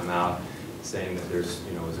that have come out saying that there's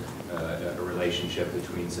a relationship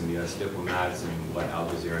between some U.S. diplomats and what Al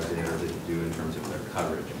Jazeera did or didn't do in terms of their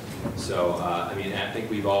coverage. So I mean, I think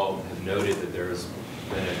we've all have noted that there's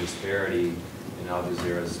been a disparity in Al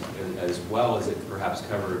Jazeera as well as it perhaps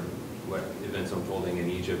covered what events unfolding in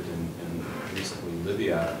Egypt and recently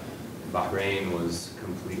Libya, Bahrain was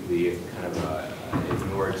completely kind of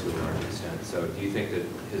ignored to a large extent. So do you think that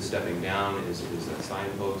his stepping down is a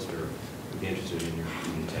signpost, or would be interested in your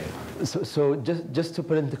take on it? So just to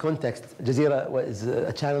put into context, Jazeera was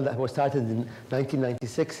a channel that was started in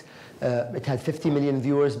 1996. It had 50 million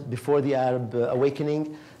viewers before the Arab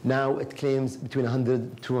awakening. Now it claims between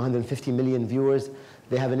 100 to 150 million viewers.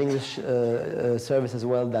 They have an English service as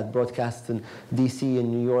well that broadcasts in DC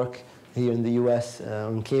and New York, here in the US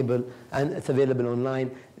on cable, and it's available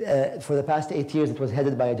online. For the past 8 years, it was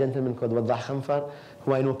headed by a gentleman called Waddah Khanfar,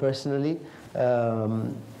 who I know personally.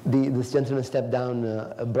 This gentleman stepped down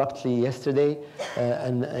abruptly yesterday,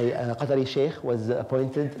 and a Qatari sheikh was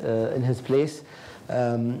appointed in his place.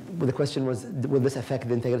 The question was, will this affect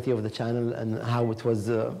the integrity of the channel and how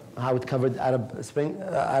it covered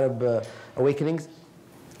Arab awakenings?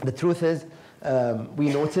 The truth is, we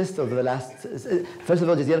noticed over the last, first of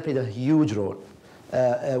all, Jazeera played a huge role.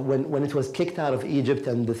 When it was kicked out of Egypt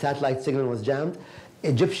and the satellite signal was jammed,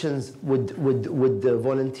 Egyptians would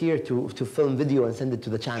volunteer to film video and send it to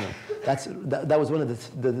the channel. That was one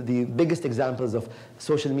of the biggest examples of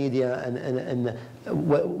social media and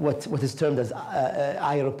what is termed as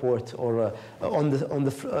eye report, or on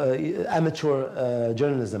the amateur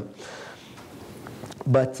journalism.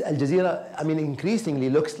 But Al Jazeera, I mean, increasingly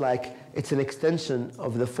looks like it's an extension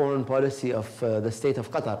of the foreign policy of the state of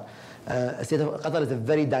Qatar. The state of Qatar is a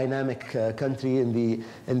very dynamic country in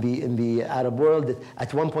the Arab world.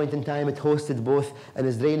 At one point in time, it hosted both an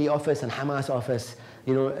Israeli office and Hamas office,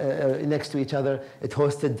 next to each other. It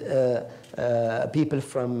hosted people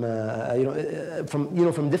from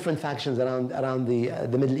different factions around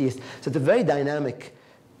the Middle East. So it's a very dynamic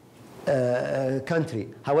country.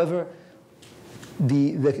 However,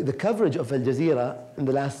 the coverage of Al Jazeera in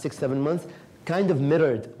the last 6-7 months kind of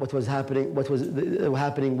mirrored what was happening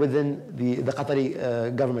within the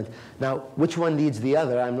Qatari government. Now, which one leads the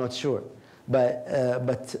other, I'm not sure. But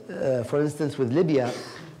for instance, with Libya,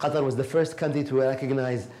 Qatar was the first country to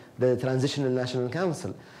recognize the Transitional National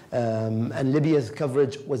Council. And Libya's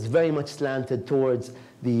coverage was very much slanted towards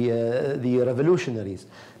the revolutionaries.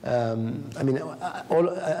 I mean,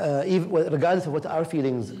 regardless of what our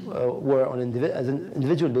feelings were on as an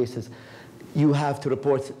individual basis, you have to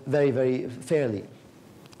report very, very fairly.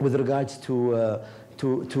 With regards to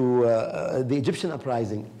the Egyptian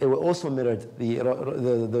uprising, it also mirrored the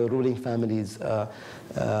ruling family's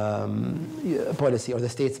policy, or the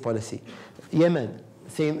state's policy. Yemen,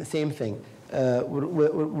 same thing.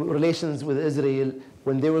 Relations with Israel,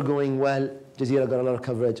 when they were going well, Jazeera got a lot of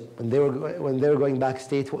coverage. When they were going back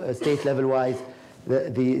state level wise,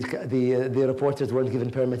 the reporters weren't given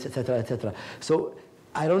permits, etc., etc. So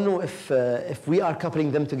I don't know if we are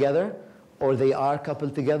coupling them together or they are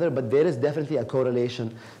coupled together, but there is definitely a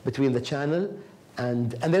correlation between the channel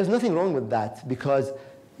and there's nothing wrong with that, because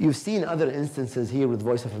you've seen other instances here with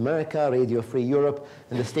Voice of America, Radio Free Europe.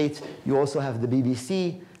 In the States, you also have the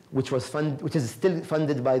BBC, which is still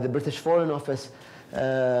funded by the British Foreign Office.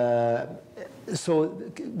 So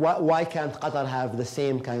why can't Qatar have the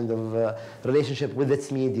same kind of relationship with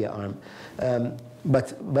its media arm?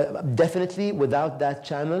 But definitely without that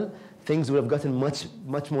channel, things would have gotten much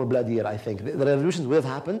more bloodier, I think. The revolutions would have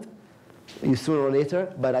happened sooner or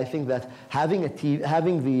later, but I think that having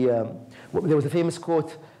there was a famous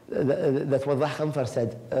quote that Waddah Khanfar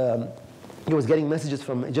said. He was getting messages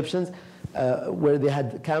from Egyptians where they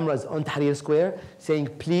had cameras on Tahrir Square saying,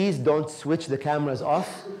 please don't switch the cameras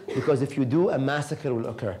off, because if you do, a massacre will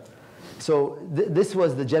occur. So this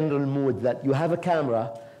was the general mood, that you have a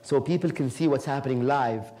camera so people can see what's happening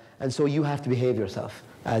live, and so you have to behave yourself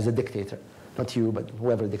as a dictator. Not you, but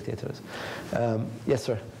whoever the dictator is. Yes,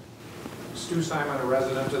 sir. Stu Simon, a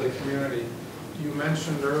resident of the community. You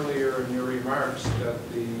mentioned earlier in your remarks that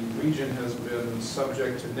the region has been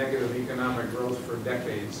subject to negative economic growth for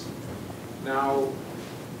decades. Now,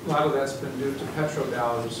 a lot of that's been due to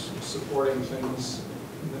petrodollars supporting things,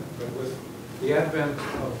 but with the advent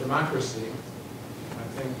of democracy, I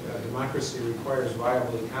think democracy requires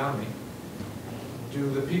viable economy. Do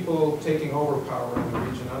the people taking over power in the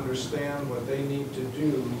region understand what they need to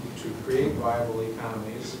do to create viable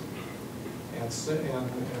economies? And in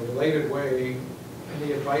a related way,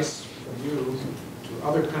 any advice from you to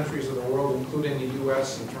other countries of the world, including the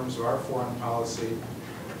U.S., in terms of our foreign policy,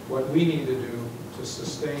 what we need to do to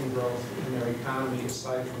sustain growth in their economy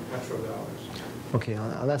aside from petrodollars? Okay,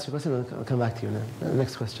 I'll ask you a question and I'll come back to you now.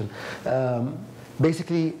 Next question.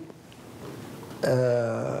 Basically,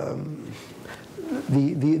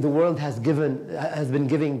 the world has been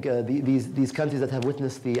giving these countries that have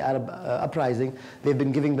witnessed the Arab uprising, they've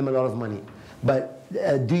been giving them a lot of money. But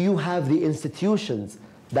do you have the institutions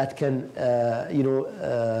that can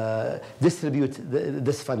distribute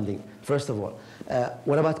this funding, first of all?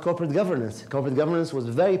 What about corporate governance? Corporate governance was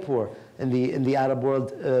very poor in the Arab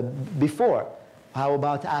world before. How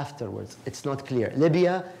about afterwards? It's not clear.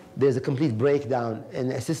 Libya, there's a complete breakdown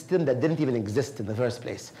in a system that didn't even exist in the first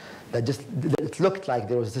place. It looked like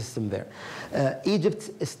there was a system there. Egypt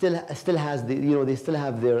still has they still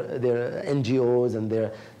have their NGOs and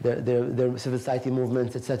their civil society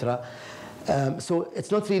movements, etc. So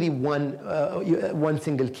it's not really one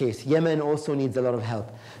single case. Yemen also needs a lot of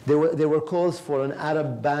help. There were calls for an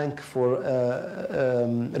Arab bank for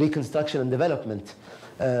reconstruction and development,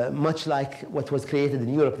 much like what was created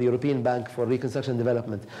in Europe, the European Bank for Reconstruction and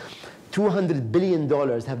Development. $200 billion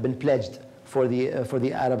have been pledged for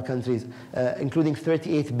the Arab countries, including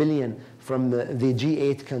 $38 billion from the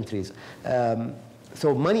G8 countries.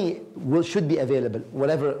 So money should be available.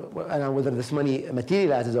 Whether this money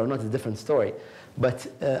materializes or not is a different story. But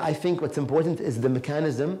I think what's important is the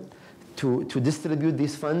mechanism to distribute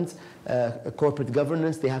these funds, corporate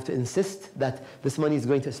governance. They have to insist that this money is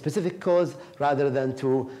going to a specific cause rather than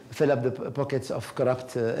to fill up the pockets of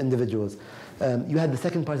corrupt individuals. You had the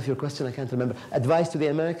second part of your question, I can't remember. Advice to the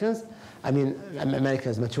Americans? I mean, America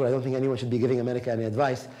is mature. I don't think anyone should be giving America any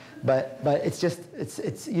advice. But it's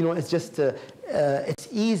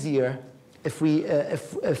easier if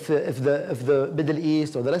the Middle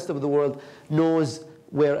East or the rest of the world knows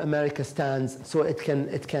where America stands, so it can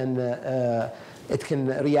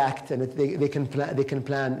react and they can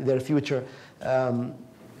plan their future.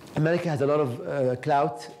 America has a lot of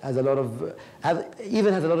clout,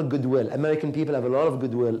 even has a lot of goodwill. American people have a lot of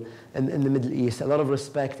goodwill in the Middle East, a lot of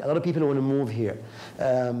respect. A lot of people want to move here.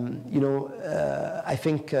 I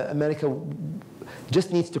think America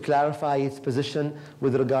just needs to clarify its position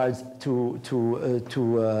with regards to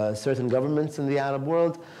certain governments in the Arab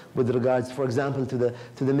world, with regards, for example, to the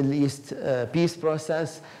Middle East peace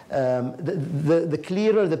process. The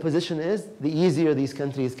clearer the position is, the easier these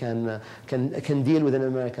countries can deal with in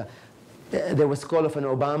America. There was call of an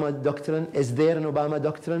Obama doctrine. Is there an Obama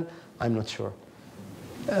doctrine? I'm not sure.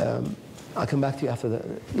 I'll come back to you after that.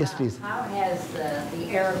 Yes, please. How has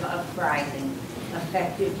the Arab uprising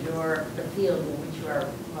affected the field in which you are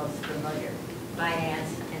most familiar,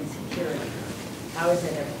 finance and security? How has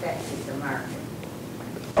it affected the market?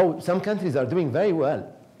 Oh, some countries are doing very well.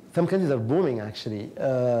 Some countries are booming, actually.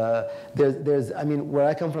 I mean, where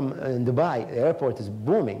I come from in Dubai, the airport is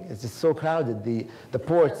booming. It's just so crowded. The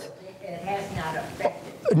ports. It has not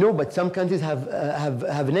affected. No, but some countries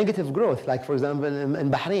have negative growth. Like, for example, in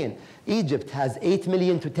Bahrain, Egypt has 8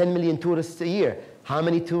 million to 10 million tourists a year. How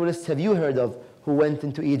many tourists have you heard of who went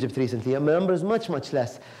into Egypt recently? A number is much, much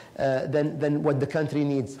less than what the country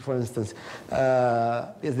needs, for instance.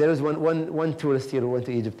 Yes, there is one tourist here who went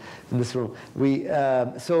to Egypt in this room.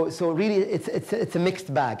 So really, it's a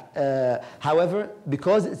mixed bag. However,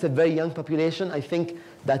 because it's a very young population, I think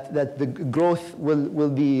that the growth will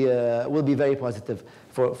be very positive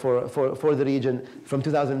for the region from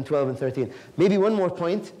 2012 and 13. Maybe one more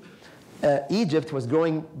point. Egypt was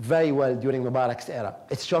growing very well during Mubarak's era.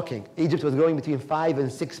 It's shocking. Egypt was growing between 5%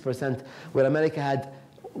 and 6%, where America had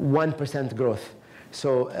 1% growth.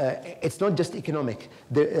 So it's not just economic.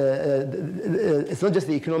 It's not just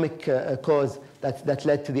the economic cause that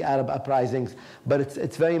led to the Arab uprisings, but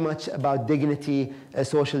it's very much about dignity,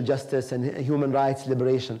 social justice, and human rights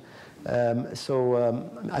liberation.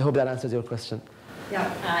 I hope that answers your question.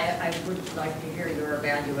 Yeah, I would like to hear your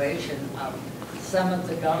evaluation of some of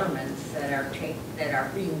the governments that are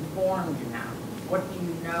being formed now. What do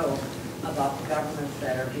you know about the governments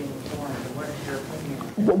that are being formed, and what is your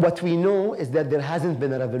opinion? What we know is that there hasn't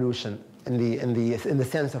been a revolution in the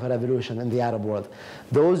sense of a revolution in the Arab world.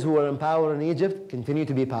 Those who are in power in Egypt continue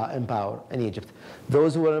to be in power in Egypt.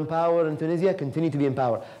 Those who are in power in Tunisia continue to be in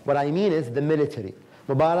power. What I mean is the military.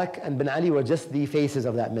 Mubarak and Ben Ali were just the faces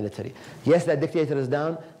of that military. Yes, that dictator is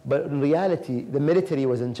down, but in reality, the military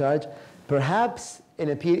was in charge. Perhaps in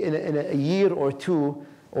a year or two,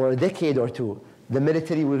 or a decade or two, the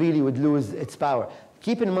military really would lose its power.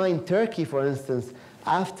 Keep in mind, Turkey, for instance,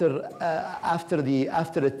 after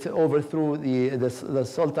it overthrew the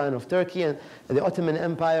Sultan of Turkey and the Ottoman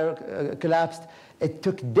Empire collapsed, it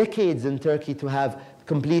took decades in Turkey to have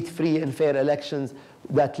complete free and fair elections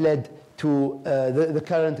that led to the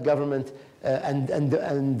current government and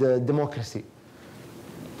democracy.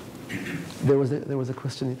 There was a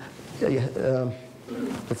question. Yeah,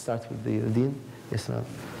 let's start with the Dean. Yes, ma'am.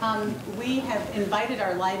 We have invited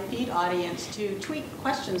our live feed audience to tweet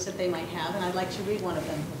questions that they might have, and I'd like to read one of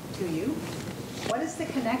them to you. What is the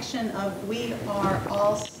connection of We Are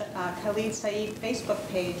All Khalid Saeed Facebook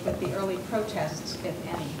page with the early protests, if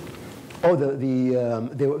any? Oh,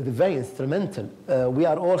 they were very instrumental. We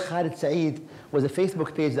Are All Khalid Saeed was a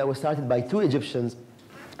Facebook page that was started by two Egyptians.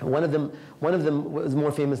 One of them was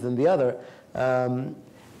more famous than the other.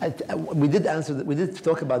 We did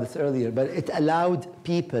talk about this earlier, but it allowed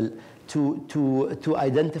people to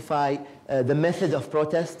identify the method of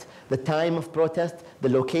protest, the time of protest, the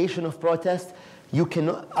location of protest. You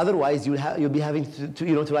cannot, otherwise you'll be having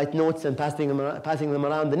to write notes and passing them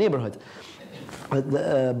around the neighborhood.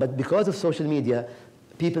 But because of social media,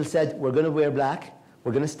 people said, we're going to wear black,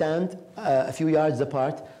 we're going to stand a few yards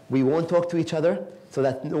apart, we won't talk to each other so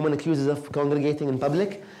that no one accuses us of congregating in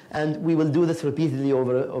public, and we will do this repeatedly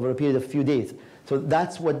over a period of a few days. So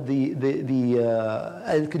that's what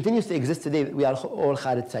and it continues to exist today. We are all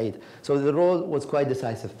Khalid Saeed. So the role was quite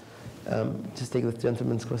decisive. Just take the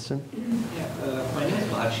gentleman's question. Yeah, my name is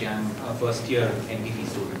Maharshi. I'm a first year NPT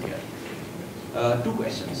student here. Two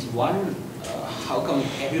questions. One, how come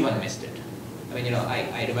everyone missed it? I mean,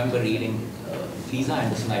 I remember reading Lisa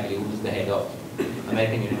Anderson, I believe, who was the head of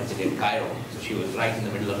American University in Cairo. So she was right in the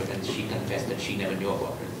middle of it, and she confessed that she never knew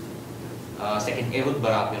about it. Second, Ehud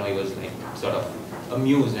Barak, he was like sort of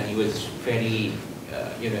amused, and he was fairly,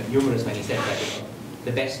 humorous when he said that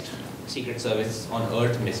the best Secret Service on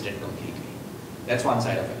earth missed it completely. That's one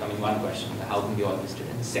side of it. I mean, one question: how come we all missed it?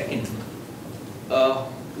 And second,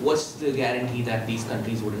 what's the guarantee that these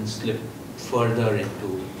countries wouldn't slip further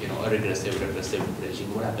into, a repressive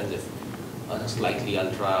regime? What happens if a slightly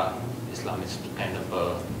ultra-Islamist kind of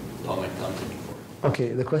government comes into force? Okay,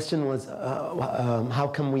 the question was, how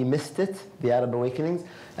come we missed it, the Arab awakenings,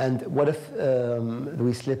 and what if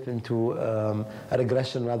we slip into a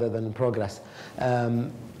regression rather than progress?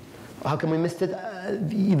 How come we missed it?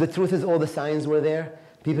 The truth is all the signs were there.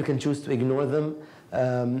 People can choose to ignore them.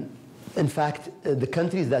 In fact, the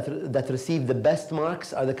countries that received the best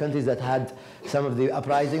marks are the countries that had some of the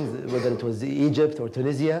uprisings, whether it was Egypt or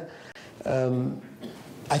Tunisia.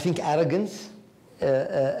 I think arrogance,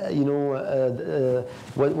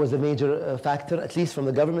 was a major factor, at least from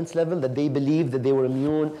the government's level, that they believed that they were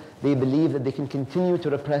immune. They believe that they can continue to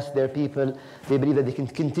repress their people. They believe that they can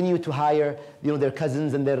continue to hire, their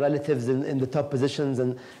cousins and their relatives in the top positions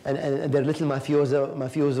and their little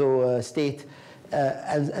mafioso state.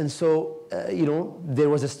 And so, there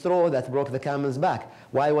was a straw that broke the camel's back.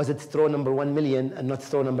 Why was it straw number 1 million and not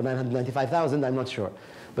straw number 995,000? I'm not sure.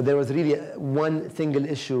 But there was really one single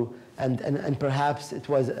issue, and perhaps it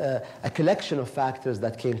was a collection of factors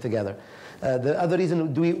that came together. The other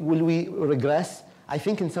reason, will we regress? I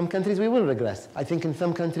think in some countries we will regress. I think in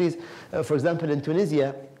some countries, for example, in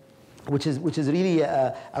Tunisia, which is really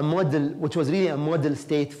a model, which was really a model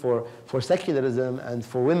state for secularism and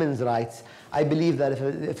for women's rights. I believe that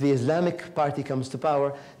if the Islamic Party comes to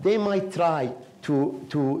power, they might try to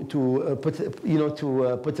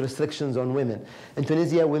put restrictions on women. In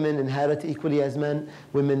Tunisia, women inherit equally as men.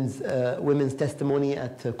 Women's testimony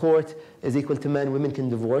at court is equal to men. Women can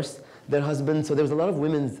divorce their husbands. So there was a lot of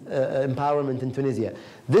women's empowerment in Tunisia.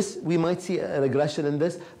 We might see a regression in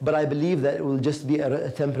this, but I believe that it will just be a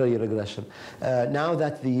temporary regression. Now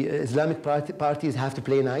that the Islamic parties have to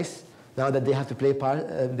play nice, now that they have to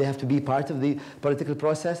be part of the political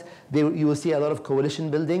process, you will see a lot of coalition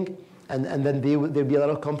building, and then there'll be a lot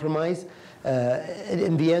of compromise.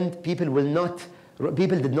 In the end, people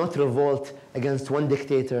did not revolt against one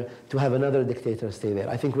dictator to have another dictator stay there.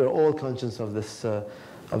 I think we're all conscious of this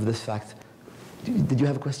fact. Did you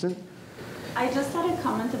have a question? I just had a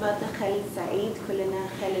comment about the Khalid Saeed, Kulina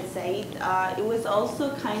Khalid Saeed. It was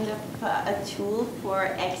also kind of a tool for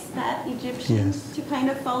expat Egyptians to kind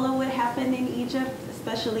of follow what happened in Egypt,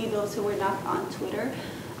 especially those who were not on Twitter.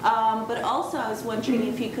 But also I was wondering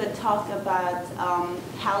if you could talk about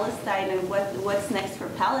Palestine and what's next for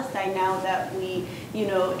Palestine now that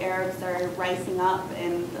Arabs are rising up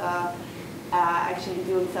and actually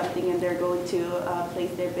doing something, and they're going to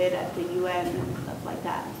place their bid at the UN and stuff like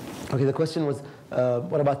that. Okay, the question was,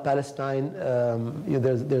 what about Palestine?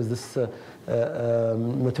 There's this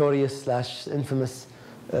notorious / infamous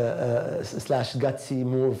 / gutsy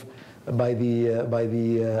move by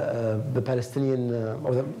the Palestinian,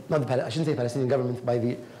 I shouldn't say Palestinian government, by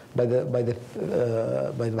the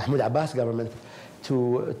Mahmoud Abbas government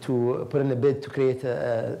to put in a bid to create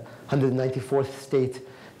a 194th state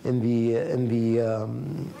in the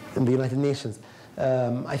United Nations.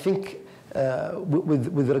 I think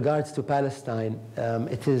with regards to Palestine,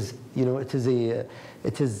 it is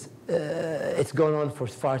it's gone on for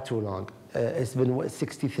far too long. It's been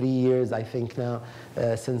 63 years, I think now,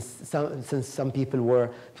 since some people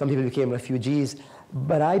became refugees.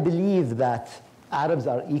 But I believe that Arabs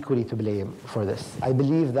are equally to blame for this. I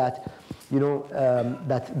believe that,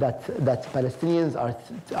 that Palestinians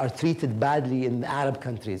are treated badly in Arab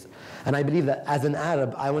countries, and I believe that as an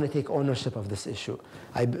Arab, I want to take ownership of this issue.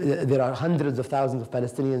 There are hundreds of thousands of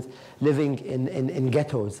Palestinians living in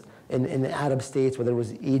ghettos in Arab states, whether it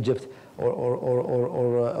was Egypt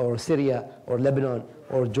or Syria or Lebanon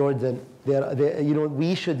or Jordan.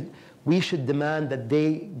 We should demand that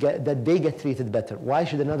they get treated better. Why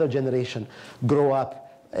should another generation grow up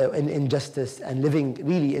in injustice and living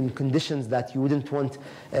really in conditions that you wouldn't want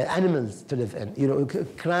animals to live in?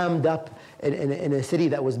 Crammed up in a city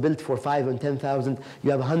that was built for 5,000 and 10,000, you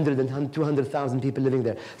have 100 and 200,000 people living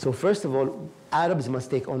there. So first of all, Arabs must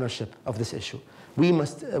take ownership of this issue. We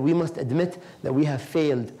must admit that we have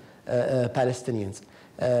failed Palestinians.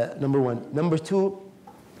 Number one. Number two,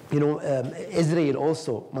 Israel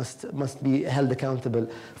also must be held accountable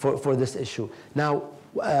for this issue. Now,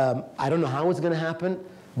 I don't know how it's going to happen,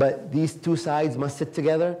 but these two sides must sit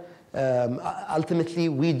together. Ultimately,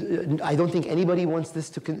 I don't think anybody wants this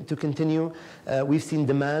to continue. We've seen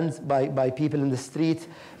demands by people in the street.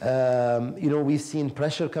 We've seen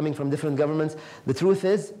pressure coming from different governments. The truth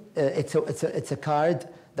is, it's a card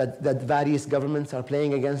that various governments are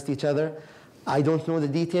playing against each other. I don't know the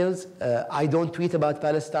details. I don't tweet about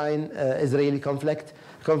Palestine-Israeli conflict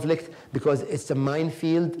because it's a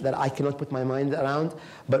minefield that I cannot put my mind around.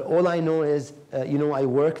 But all I know is, I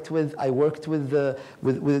worked with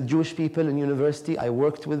Jewish people in university. I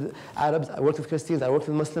worked with Arabs. I worked with Christians. I worked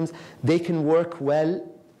with Muslims. They can work well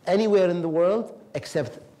anywhere in the world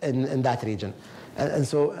except in that region. And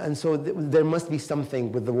so there must be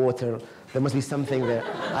something with the water. There must be something there.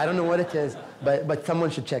 I don't know what it is, but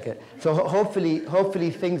someone should check it. So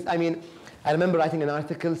hopefully things. I mean, I remember writing an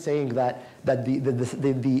article saying that what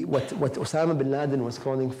Osama bin Laden was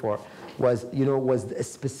calling for was a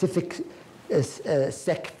specific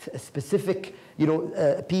sect, a specific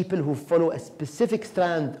people who follow a specific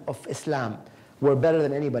strand of Islam were better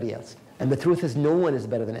than anybody else. And the truth is, no one is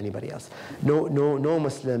better than anybody else. No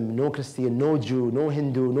Muslim, no Christian, no Jew, no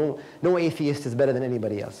Hindu, no atheist is better than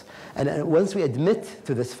anybody else. And once we admit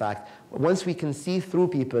to this fact, once we can see through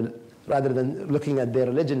people, rather than looking at their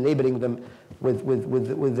religion, labeling them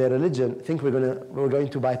with their religion, I think we're going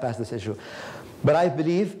to bypass this issue. But I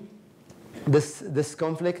believe this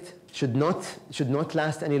conflict should not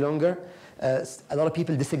last any longer. A lot of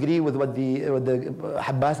people disagree with what the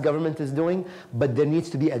Abbas government is doing, but there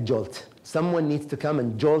needs to be a jolt. Someone needs to come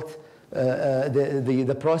and jolt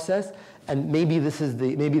the process, and maybe this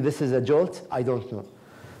is a jolt. I don't know.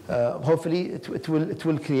 Hopefully, it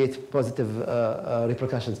will create positive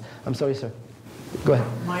repercussions. I'm sorry, sir. Go ahead.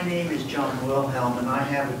 My name is John Wilhelm, and I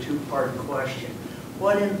have a two-part question.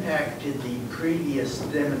 What impact did the previous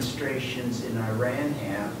demonstrations in Iran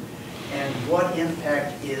have, and what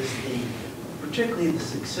impact is particularly the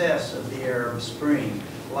success of the Arab Spring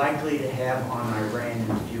likely to have on Iran in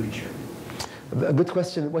the future? A good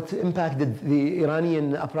question. What impact did the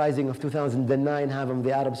Iranian uprising of 2009 have on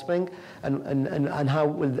the Arab Spring, and how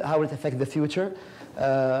will it affect the future?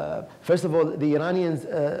 First of all, the Iranians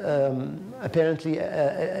apparently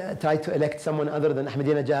tried to elect someone other than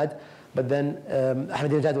Ahmadinejad, but then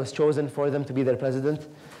Ahmadinejad was chosen for them to be their president.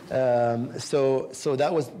 So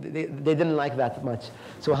that was, they didn't like that much.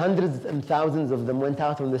 So hundreds and thousands of them went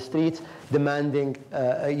out on the streets demanding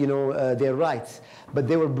their rights, but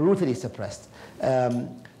they were brutally suppressed.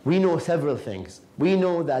 We know several things. We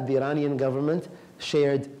know that the Iranian government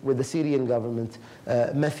shared with the Syrian government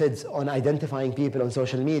methods on identifying people on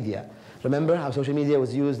social media. Remember how social media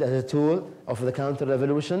was used as a tool of the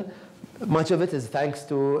counter-revolution? Much of it is thanks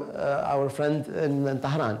to our friend in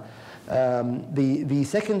Tehran. The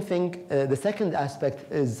second thing, the second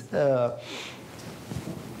aspect is,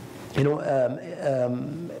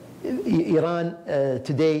 Iran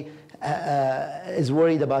today is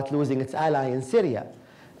worried about losing its ally in Syria,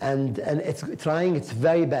 and it's trying its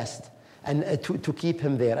very best to keep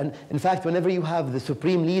him there. And in fact, whenever you have the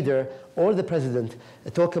supreme leader or the president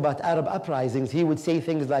talk about Arab uprisings, he would say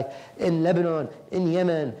things like in Lebanon, in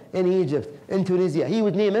Yemen, in Egypt, in Tunisia. He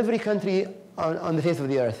would name every country on the face of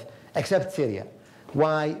the earth except Syria.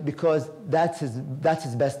 Why? Because that's his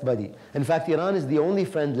best buddy. In fact, Iran is the only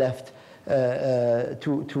friend left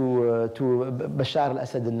to Bashar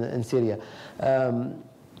al-Assad in Syria.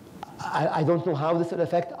 I don't know how this will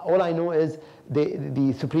affect. All I know is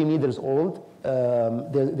the supreme leader is old.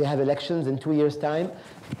 They have elections in 2 years' time.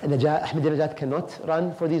 Ahmadinejad cannot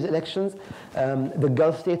run for these elections. The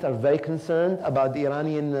Gulf states are very concerned about the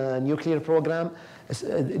Iranian nuclear program.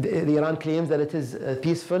 The Iran claims that it is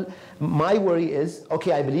peaceful. My worry is,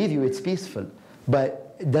 okay, I believe you, it's peaceful,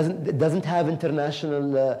 but it doesn't have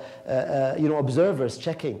international observers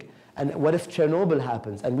checking. And what if Chernobyl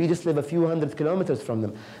happens and we just live a few hundred kilometers from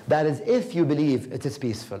them? That is if you believe it is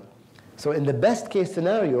peaceful. So in the best case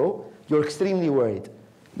scenario, you're extremely worried,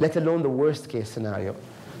 let alone the worst case scenario.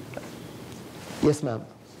 Yes, ma'am.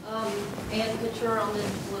 Ann Pitcher, I'm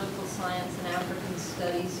in political science and African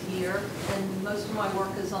studies here, and most of my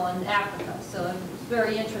work is on Africa. So I'm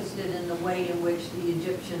very interested in the way in which the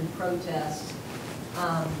Egyptian protests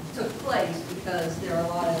took place, because there are a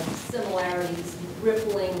lot of similarities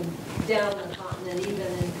rippling down the continent, even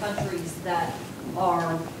in countries that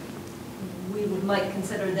are, we might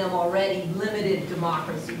consider them already limited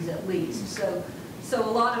democracies at least. So a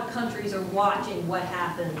lot of countries are watching what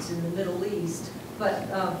happens in the Middle East, but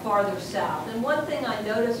farther south. And one thing I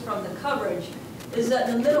noticed from the coverage is that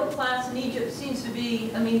the middle class in Egypt seems to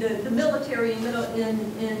be, I mean, the military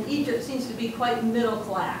in Egypt seems to be quite middle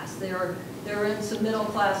class. They're in some middle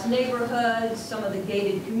class neighborhoods. Some of the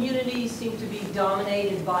gated communities seem to be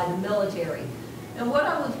dominated by the military. And what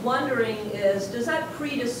I was wondering is, does that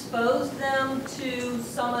predispose them to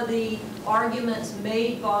some of the arguments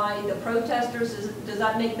made by the protesters? Does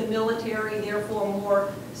that make the military therefore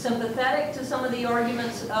more sympathetic to some of the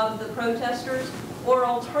arguments of the protesters? Or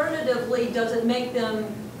alternatively, does it make them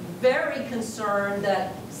very concerned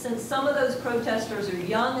that since some of those protesters are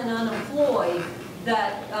young and unemployed,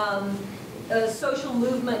 that a social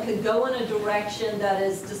movement could go in a direction that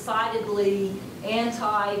is decidedly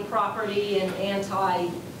anti-property and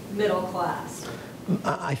anti-middle class?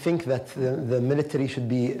 I think that the military should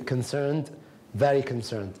be concerned, very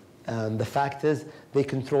concerned. The fact is, they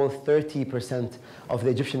control 30% of the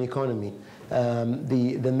Egyptian economy.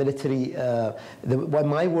 The military,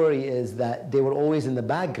 my worry is that they were always in the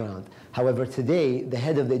background. However, today, the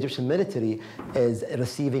head of the Egyptian military is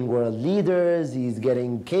receiving world leaders, he's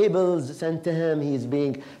getting cables sent to him, he's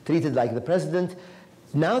being treated like the president.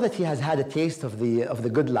 Now that he has had a taste of the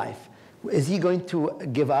good life, is he going to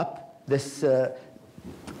give up this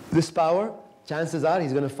power? Chances are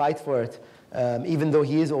he's going to fight for it. Even though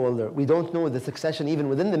he is older. We don't know the succession even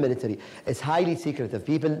within the military. It's highly secretive.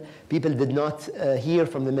 People did not hear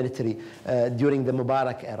from the military during the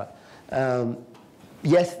Mubarak era.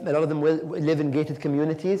 Yes, a lot of them will live in gated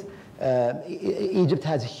communities. Egypt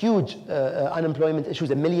has huge unemployment issues.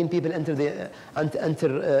 1 million people enter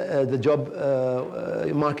the job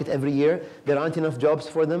market every year. There aren't enough jobs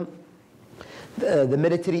for them. The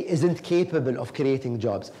military isn't capable of creating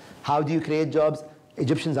jobs. How do you create jobs?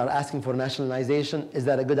 Egyptians are asking for nationalization. Is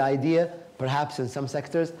that a good idea? Perhaps in some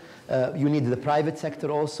sectors. You need the private sector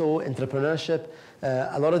also, entrepreneurship.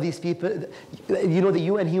 A lot of these people, you know, the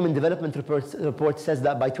UN Human Development Report says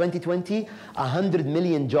that by 2020, 100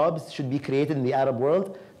 million jobs should be created in the Arab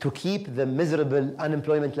world to keep the miserable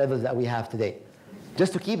unemployment levels that we have today.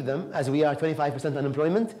 Just to keep them, as we are 25%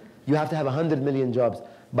 unemployment, you have to have 100 million jobs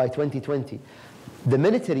by 2020. The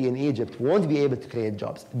military in Egypt won't be able to create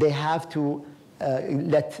jobs. They have to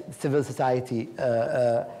let civil society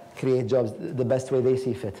create jobs the best way they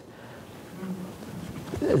see fit.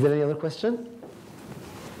 Is there any other question?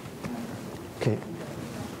 Okay.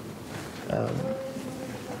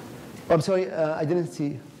 I'm sorry, I didn't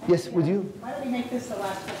see. Yes, would you? Why don't we make this the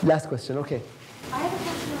last question? Last question, okay. I have a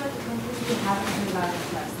question about the countries we haven't heard about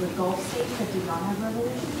as much. The Gulf states that do not have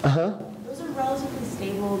revolution. Those are relatively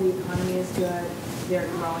stable, the economy is good, they're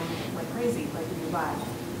growing like crazy, like in Dubai.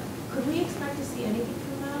 Could we expect to see anything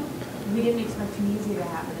from them? We didn't expect Tunisia to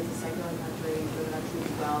happen. It's a secular country, the country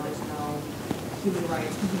as well, there's no human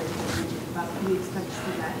rights compared to the region. But could we expect to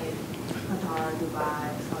see that in Qatar, Dubai,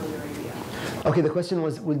 Saudi Arabia? Okay, the question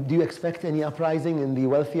was, do you expect any uprising in the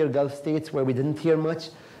wealthier Gulf states where we didn't hear much?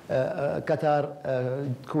 Qatar,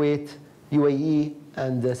 Kuwait, UAE,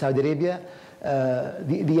 and Saudi Arabia?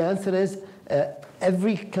 The answer is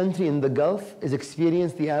every country in the Gulf is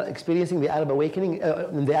experiencing the Arab awakening,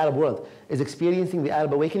 in the Arab world, is experiencing the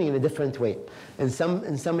Arab awakening in a different way. In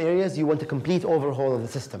some areas, you want a complete overhaul of the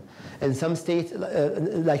system. In some states,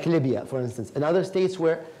 like Libya, for instance. In other states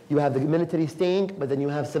where you have the military staying, but then you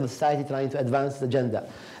have civil society trying to advance the agenda.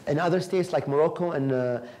 In other states like Morocco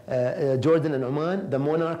and Jordan and Oman, the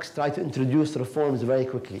monarchs try to introduce reforms very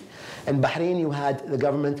quickly. In Bahrain, you had the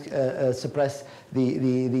government suppress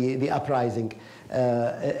the uprising.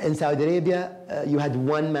 In Saudi Arabia, you had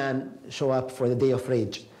one man show up for the day of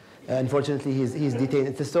rage. Unfortunately, he's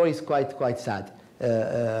detained. The story is quite sad.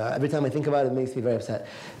 Every time I think about it, it makes me very upset.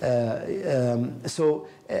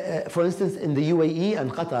 For instance, in the UAE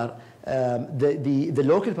and Qatar, the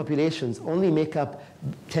local populations only make up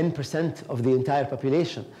 10% of the entire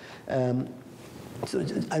population. So,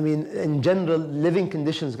 I mean, in general, living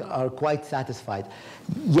conditions are quite satisfied.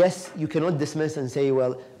 Yes, you cannot dismiss and say,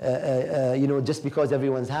 well, you know, just because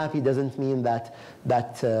everyone's happy doesn't mean that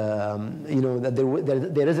you know, that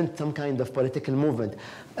there isn't some kind of political movement.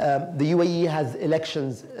 The UAE has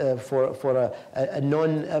elections for a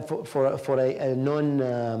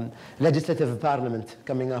non-legislative parliament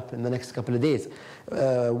coming up in the next couple of days.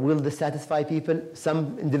 Will this satisfy people?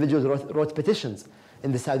 Some individuals wrote petitions.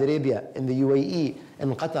 In Saudi Arabia, in the UAE,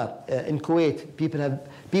 in Qatar, in Kuwait, people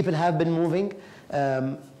have been moving.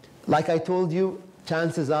 Like I told you,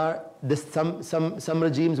 chances are some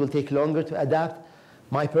regimes will take longer to adapt.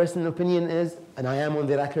 My personal opinion is, and I am on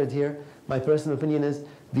the record here, my personal opinion is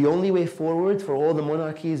the only way forward for all the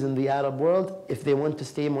monarchies in the Arab world, if they want to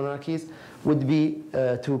stay monarchies, would be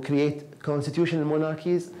to create constitutional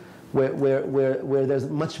monarchies where there's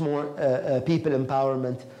much more people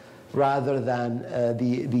empowerment, rather than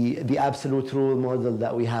the absolute rule model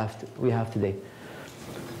that we have today.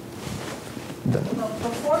 Well,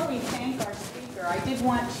 before we thank our speaker, I did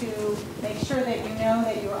want to make sure that you know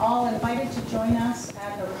that you're all invited to join us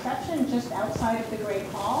at the reception just outside of the Great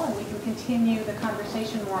Hall, and we can continue the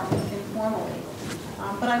conversation more informally.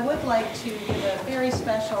 But I would like to give a very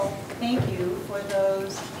special thank you for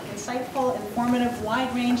those insightful, informative,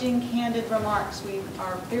 wide-ranging, candid remarks. We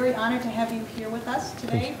are very honored to have you here with us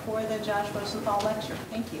today for the Josh Rosenthal Lecture.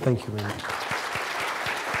 Thank you. Thank you very much.